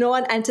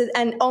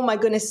 and oh my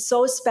goodness,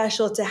 so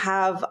special to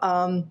have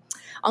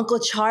Uncle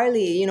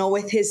Charlie,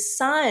 with his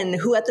son,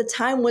 who at the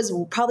time was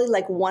probably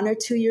like 1 or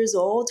 2 years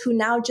old, who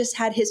now just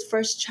had his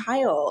first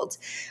child.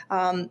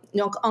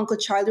 Uncle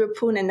Charlie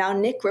Rapun and now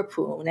Nick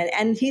Rapun.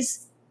 And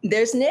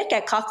there's Nick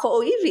at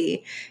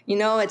Kako'iwi.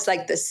 It's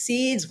like the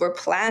seeds were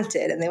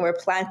planted, and they were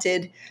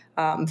planted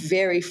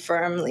very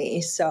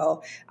firmly.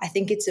 So I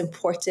think it's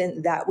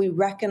important that we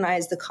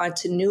recognize the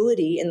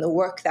continuity in the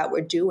work that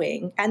we're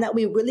doing, and that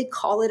we really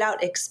call it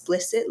out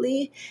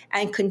explicitly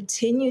and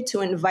continue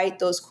to invite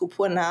those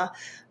kupuna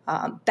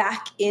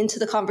back into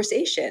the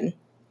conversation,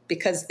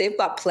 because they've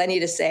got plenty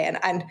to say,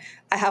 and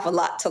I have a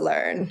lot to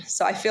learn.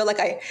 So I feel like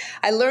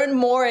I learned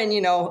more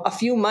in, a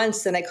few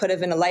months than I could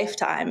have in a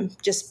lifetime,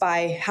 just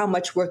by how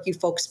much work you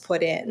folks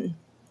put in.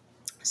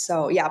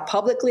 So yeah,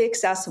 publicly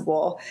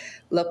accessible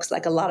looks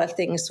like a lot of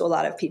things to a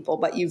lot of people,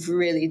 but you've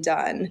really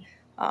done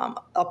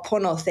a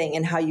pono thing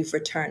in how you've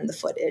returned the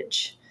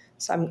footage.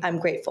 So I'm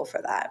grateful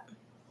for that.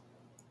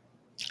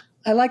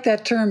 I like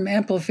that term,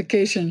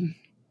 amplification.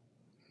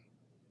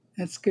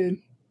 That's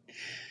good.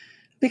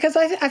 Because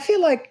I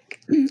feel like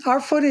our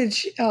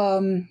footage,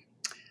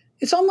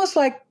 it's almost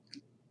like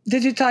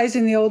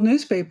digitizing the old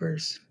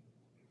newspapers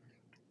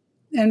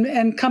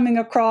and coming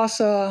across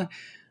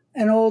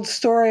an old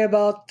story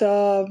about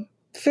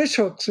fish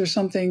hooks or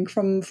something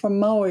from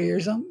Maui or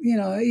something.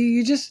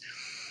 You just,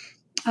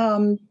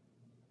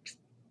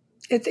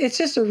 it's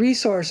just a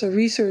resource, a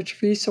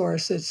research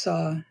resource.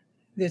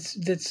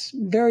 That's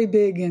very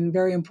big and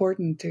very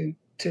important to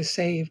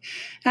save.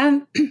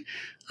 And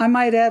I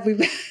might add,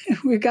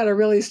 we've got to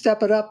really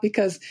step it up,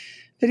 because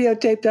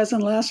videotape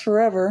doesn't last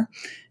forever,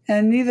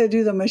 and neither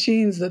do the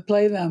machines that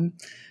play them.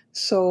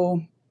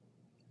 So,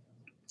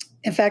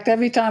 in fact,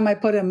 every time I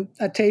put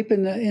a tape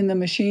in the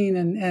machine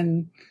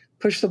and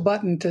push the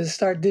button to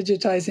start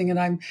digitizing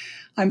it,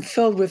 I'm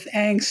filled with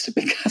angst,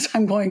 because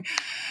I'm going,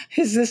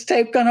 is this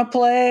tape going to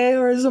play,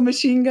 or is the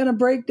machine going to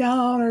break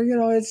down, or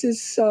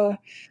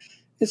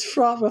it's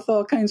fraught with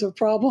all kinds of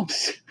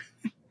problems.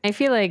 I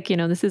feel like,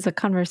 this is a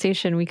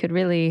conversation we could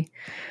really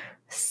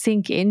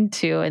sink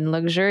into and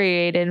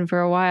luxuriate in for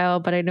a while,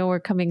 but I know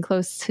we're coming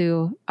close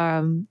to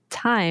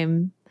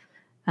time.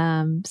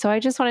 So I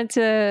just wanted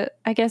to,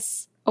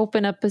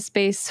 open up a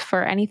space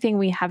for anything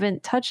we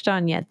haven't touched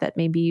on yet that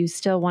maybe you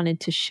still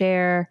wanted to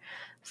share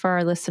for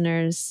our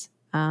listeners,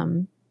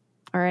 or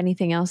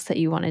anything else that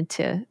you wanted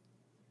to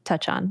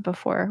touch on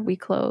before we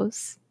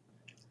close.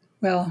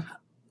 Well,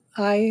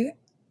 I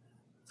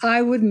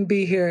wouldn't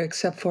be here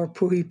except for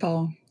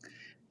Puhipau.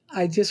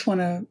 I just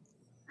want to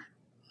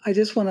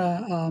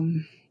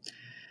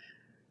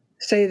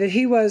say that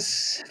he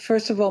was,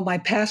 first of all, my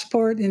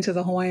passport into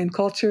the Hawaiian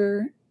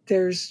culture.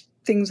 There's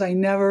things I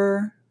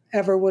never,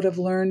 ever would have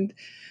learned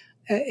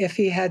if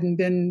he hadn't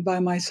been by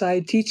my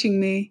side teaching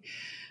me.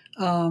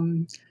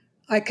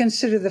 I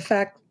consider the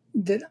fact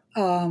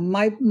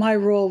my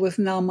role with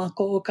Nā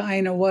Maka o ka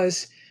ʻāina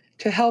was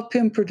to help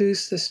him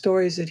produce the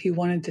stories that he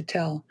wanted to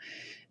tell.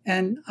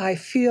 And I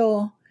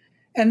feel,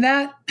 and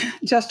that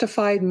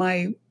justified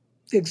my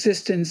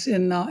existence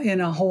in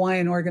a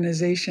Hawaiian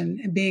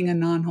organization, being a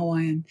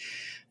non-Hawaiian.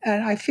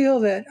 And I feel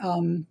that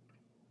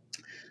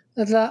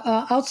the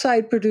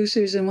outside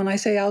producers, and when I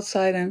say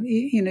outside,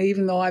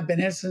 even though I've been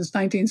here since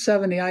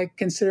 1970, I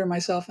consider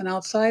myself an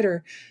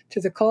outsider to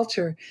the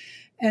culture.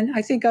 And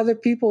I think other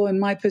people in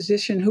my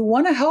position who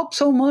want to help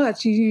so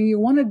much, you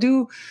want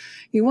to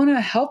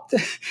help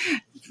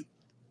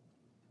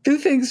do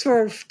things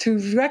to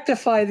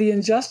rectify the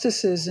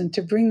injustices and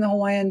to bring the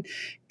Hawaiian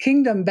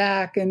kingdom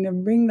back and to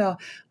bring the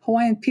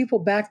Hawaiian people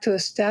back to a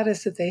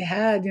status that they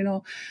had,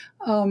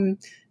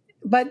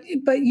 but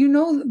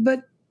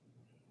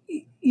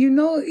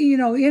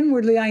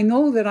inwardly, I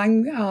know that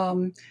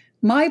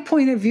my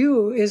point of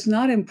view is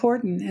not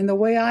important, and the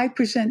way I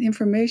present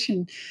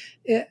information,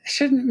 it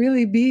shouldn't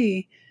really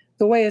be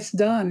the way it's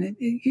done.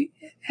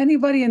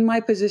 Anybody in my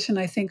position,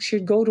 I think,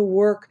 should go to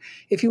work.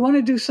 If you want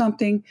to do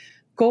something,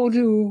 go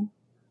to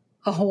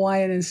a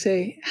Hawaiian and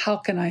say, "How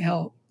can I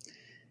help?"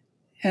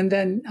 And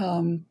then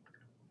a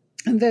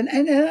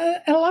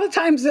lot of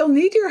times they'll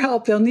need your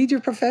help. They'll need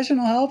your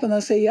professional help, and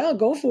they'll say, "Yeah,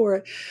 go for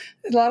it."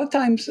 A lot of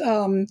times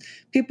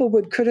people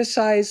would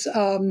criticize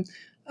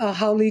a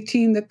haole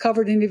team that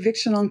covered an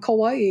eviction on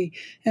Kauai,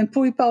 and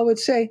Puhipau would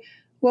say,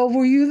 "Well,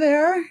 were you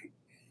there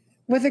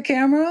with a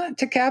camera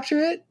to capture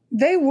it?"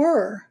 They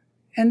were,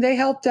 and they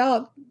helped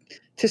out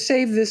to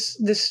save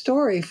this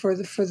story for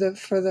the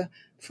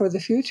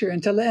future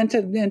and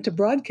to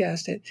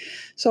broadcast it.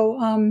 So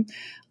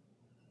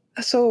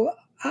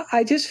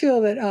I just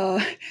feel that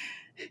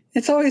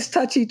it's always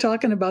touchy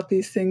talking about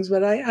these things,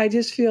 but I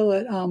just feel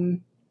that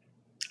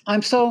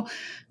I'm so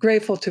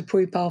grateful to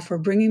Puhipau for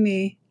bringing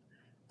me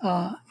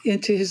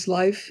into his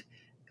life,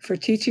 for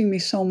teaching me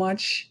so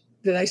much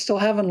that I still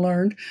haven't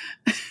learned,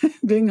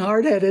 being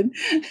hard-headed,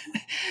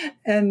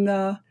 and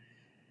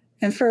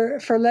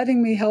for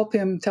letting me help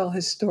him tell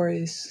his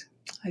stories.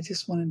 I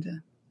just wanted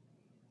to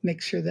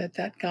make sure that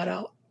got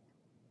out.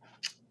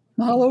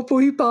 Mahalo,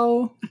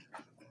 Puhipau.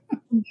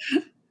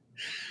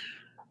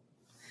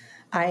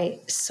 I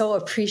so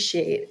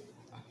appreciate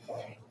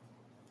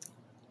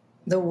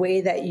the way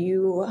that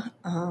you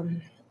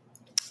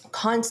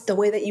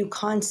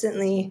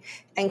constantly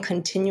and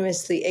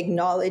continuously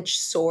acknowledge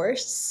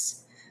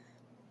source.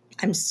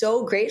 I'm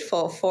so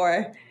grateful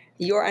for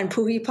your and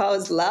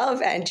Puhipau's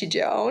love, Aunty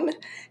Joan,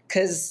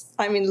 because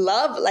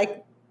love,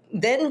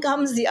 then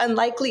comes the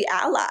unlikely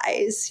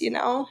allies,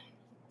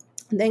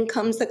 then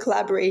comes the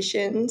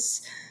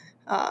collaborations.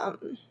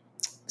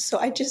 So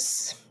I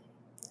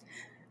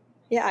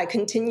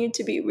continue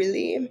to be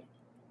really,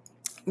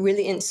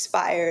 really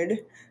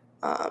inspired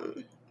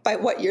by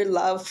what your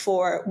love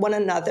for one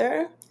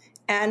another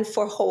and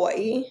for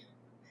Hawaii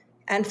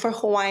and for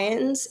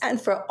Hawaiians and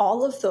for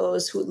all of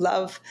those who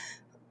love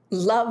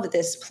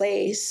this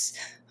place,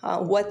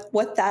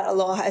 what that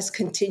aloha has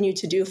continued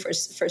to do for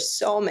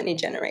so many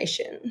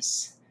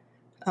generations.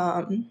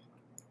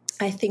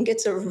 I think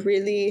it's a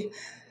really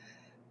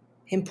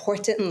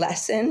important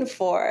lesson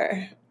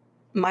for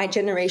my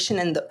generation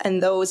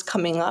and those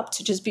coming up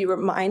to just be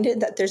reminded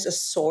that there's a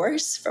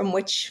source from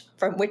which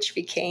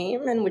we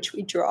came and which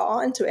we draw,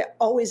 and to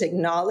always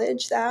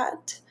acknowledge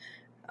that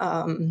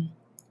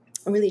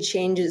really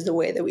changes the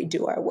way that we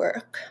do our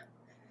work.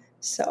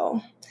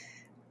 So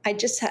I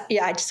just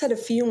had a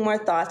few more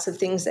thoughts of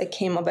things that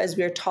came up as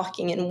we were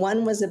talking, and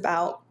one was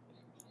about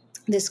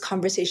this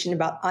conversation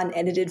about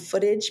unedited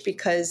footage,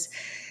 because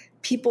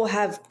people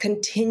have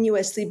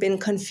continuously been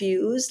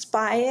confused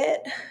by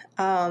it.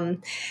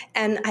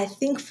 And I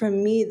think for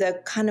me,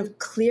 the kind of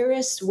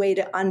clearest way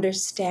to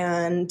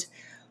understand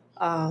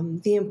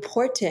the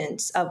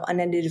importance of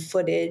unedited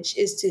footage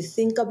is to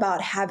think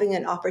about having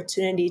an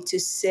opportunity to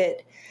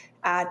sit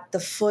at the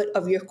foot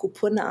of your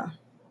kupuna,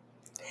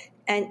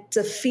 and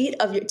to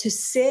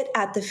sit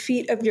at the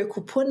feet of your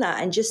kupuna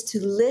and just to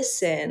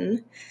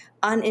listen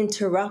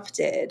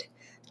uninterrupted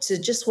to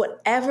just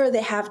whatever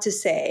they have to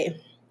say.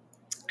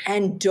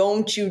 And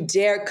don't you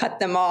dare cut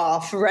them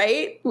off,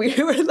 right?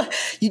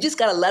 You just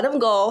got to let them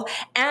go.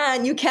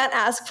 And you can't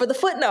ask for the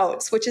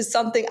footnotes, which is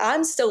something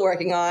I'm still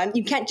working on.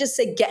 You can't just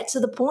say, get to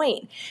the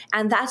point.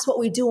 And that's what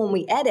we do when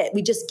we edit.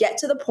 We just get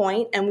to the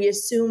point and we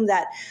assume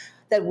that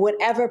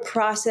whatever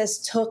process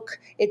took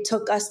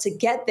us to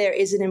get there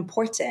isn't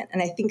important.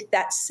 And I think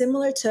that's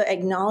similar to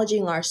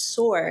acknowledging our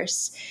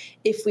source.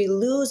 If we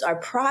lose our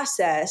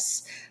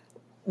process,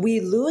 we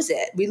lose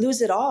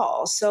it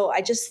all. So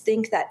I just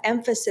think that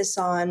emphasis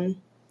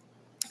on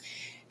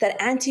that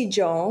Aunty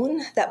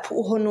Joan, that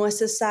Puʻuhonua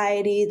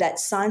Society, that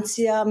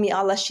Sansia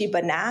Mi'alashi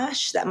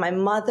Banash, that my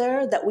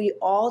mother, that we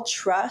all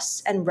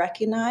trust and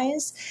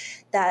recognize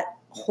that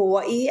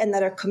Hawaii and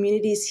that our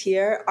communities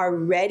here are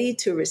ready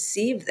to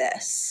receive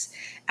this.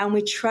 And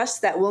we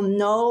trust that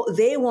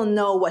they will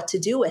know what to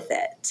do with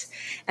it.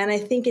 And I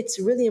think it's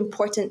really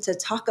important to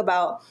talk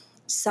about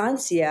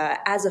Sansia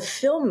as a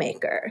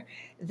filmmaker,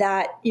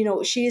 that,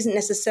 she isn't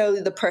necessarily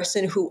the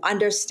person who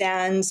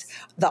understands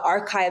the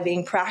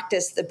archiving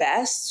practice the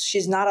best.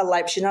 She's not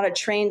a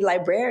trained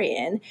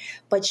librarian,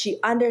 but she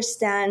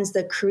understands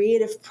the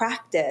creative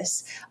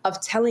practice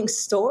of telling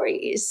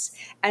stories.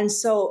 And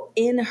so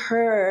in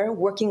her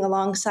working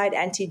alongside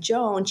Aunty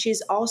Joan,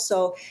 she's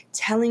also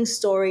telling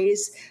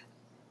stories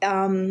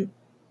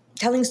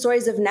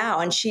of now.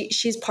 And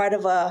she's part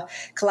of a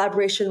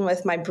collaboration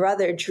with my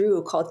brother,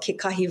 Drew, called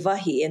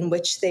Kekahiwahi, in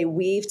which they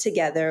weave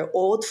together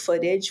old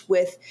footage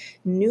with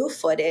new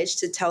footage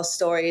to tell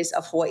stories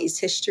of Hawaii's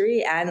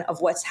history and of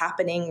what's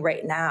happening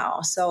right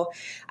now. So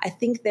I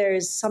think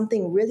there's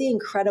something really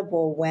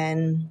incredible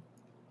when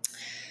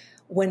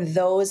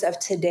those of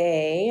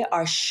today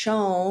are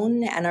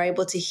shown and are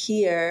able to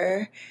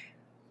hear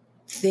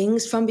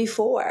things from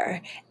before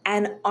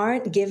and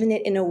aren't given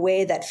it in a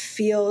way that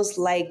feels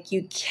like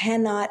you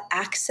cannot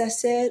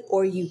access it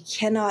or you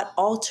cannot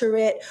alter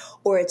it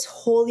or it's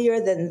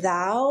holier than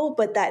thou,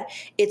 but that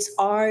it's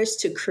ours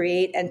to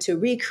create and to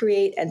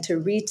recreate and to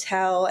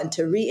retell and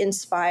to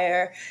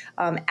re-inspire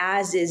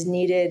as is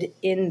needed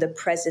in the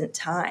present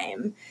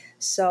time.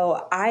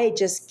 So I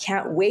just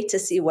can't wait to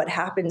see what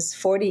happens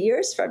 40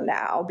 years from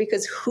now,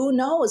 because who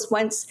knows,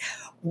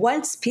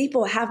 once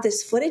people have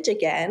this footage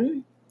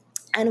again,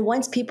 and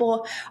once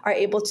people are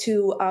able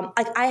to,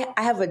 I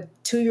have a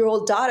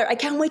 2-year-old daughter. I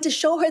can't wait to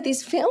show her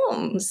these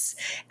films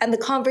and the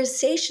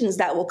conversations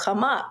that will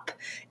come up.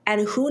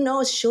 And who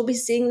knows, she'll be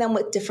seeing them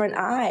with different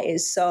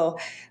eyes. So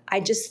I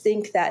just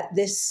think that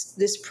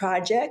this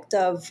project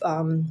of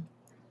Hoʻomau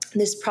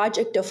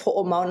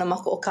Nā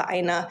Maka o ka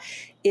ʻāina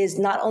is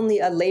not only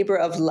a labor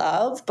of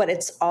love, but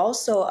it's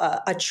also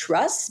a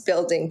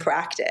trust-building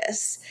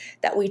practice,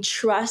 that we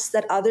trust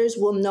that others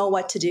will know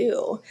what to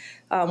do.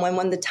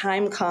 When the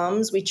time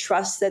comes, we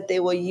trust that they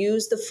will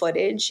use the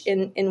footage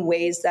in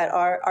ways that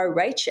are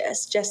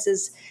righteous, just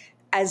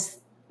as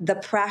the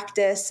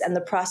practice and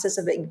the process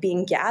of it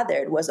being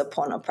gathered was a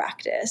pono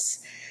practice.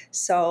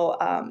 So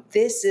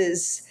this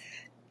is,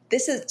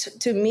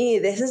 to me,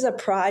 this is a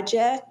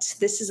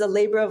project, this is a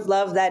labor of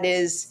love that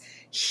is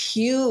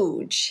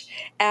huge.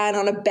 And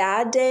on a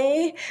bad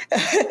day,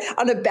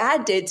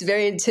 it's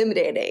very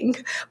intimidating.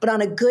 But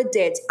on a good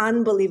day, it's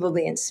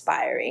unbelievably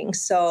inspiring.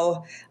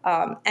 So,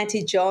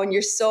 Aunty Joan,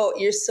 you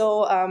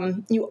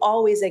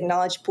always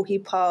acknowledge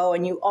Puhipau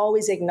and you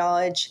always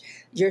acknowledge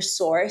your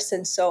source.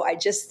 And so I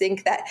just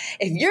think that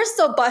if you're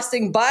still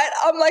busting butt,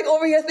 I'm like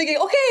over here thinking,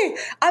 okay,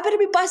 I better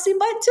be busting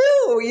butt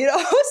too,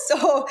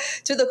 So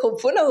to the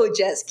kupuna who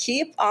just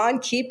keep on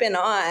keeping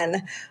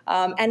on.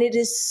 And it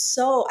is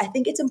so, I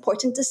think it's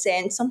important to say,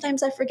 and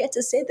sometimes I forget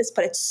to say this,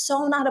 but it's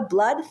so not a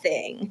blood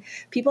thing.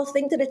 People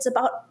think that it's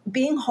about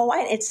being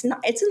Hawaiian. It's not,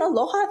 it's an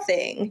aloha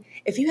thing.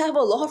 If you have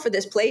aloha for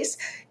this place,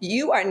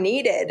 you are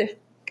needed.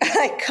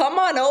 Like, come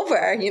on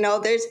over.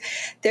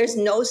 There's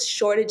no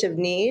shortage of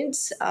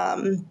needs.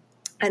 And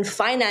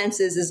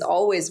finances is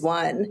always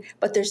one,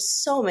 but there's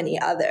so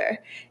many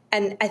other.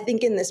 And I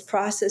think in this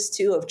process,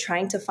 too, of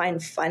trying to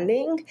find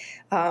funding,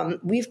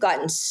 we've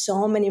gotten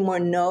so many more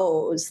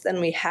no's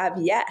than we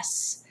have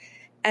yes.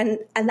 And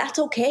that's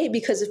okay,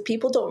 because if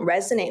people don't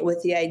resonate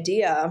with the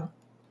idea,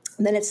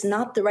 then it's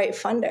not the right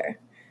funder.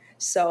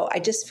 So I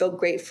just feel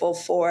grateful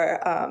for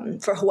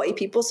Hawaii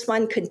People's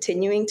Fund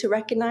continuing to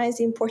recognize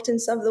the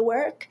importance of the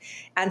work,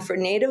 and for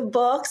Native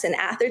Books and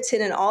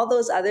Atherton and all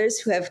those others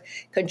who have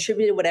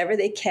contributed whatever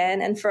they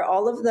can, and for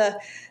all of the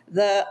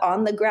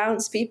on the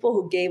grounds people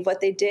who gave what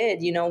they did.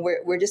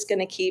 We're just going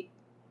to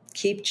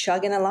keep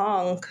chugging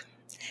along.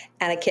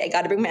 And I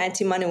got to bring my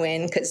Auntie Manu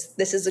in, because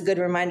this is a good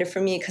reminder for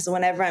me, because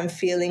whenever I'm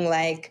feeling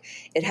like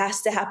it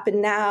has to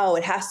happen now,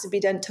 it has to be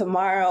done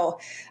tomorrow,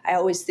 I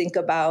always think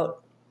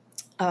about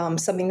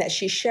something that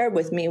she shared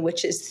with me,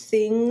 which is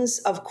things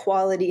of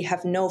quality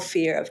have no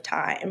fear of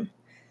time.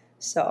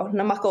 So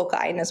Nā Maka o ka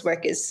ʻāina's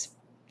work is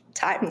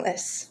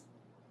timeless.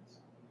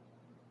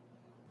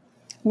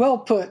 Well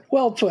put.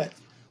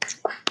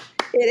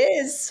 It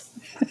is.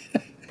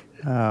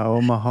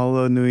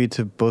 Mahalo nui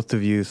to both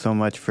of you so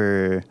much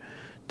for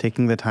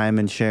taking the time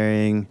and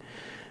sharing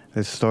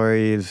the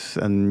stories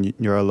and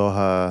your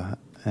aloha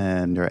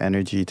and your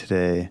energy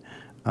today.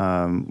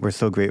 We're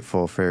so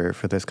grateful for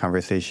this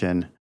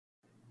conversation.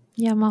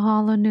 Yeah,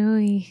 mahalo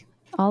nui.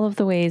 All of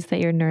the ways that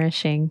you're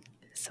nourishing.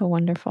 So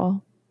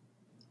wonderful.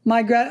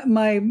 My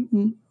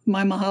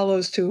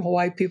mahalos to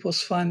Hawaii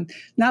People's Fund,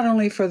 not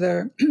only for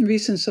their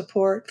recent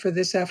support for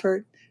this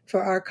effort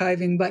for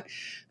archiving, but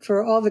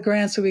for all the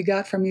grants that we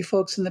got from you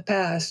folks in the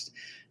past.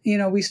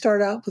 We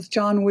start out with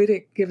John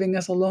Whittick giving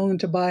us a loan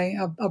to buy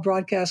a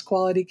broadcast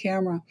quality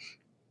camera.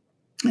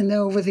 And then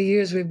over the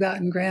years, we've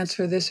gotten grants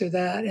for this or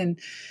that. And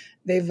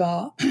they've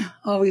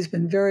always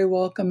been very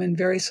welcome and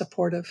very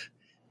supportive.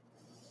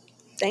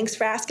 Thanks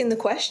for asking the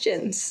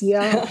questions.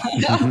 Yeah.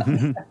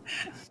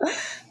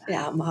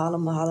 Yeah,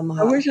 mahalo.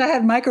 I wish I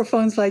had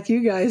microphones like you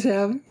guys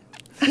have.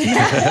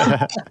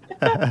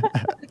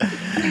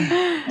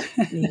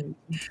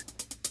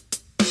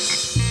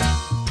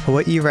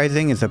 Hawaii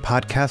Rising is a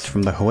podcast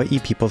from the Hawaii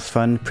People's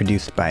Fund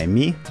produced by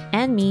me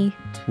And me.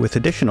 with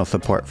additional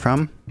support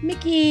from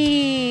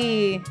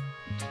Mickey!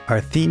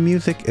 Our theme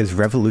music is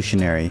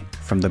Revolutionary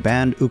from the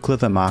band Ukla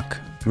the Mock,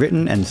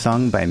 written and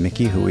sung by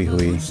Mickey Hui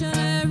Hui.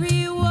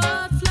 Revolutionary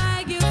war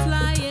flag is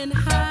flying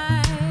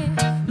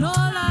high. No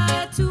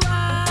lie to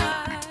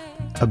I.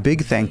 A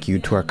big thank you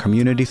to our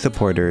community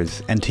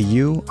supporters and to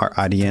you, our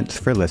audience,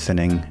 for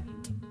listening.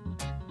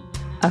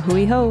 A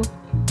hui ho!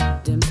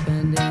 Them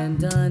spend and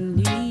done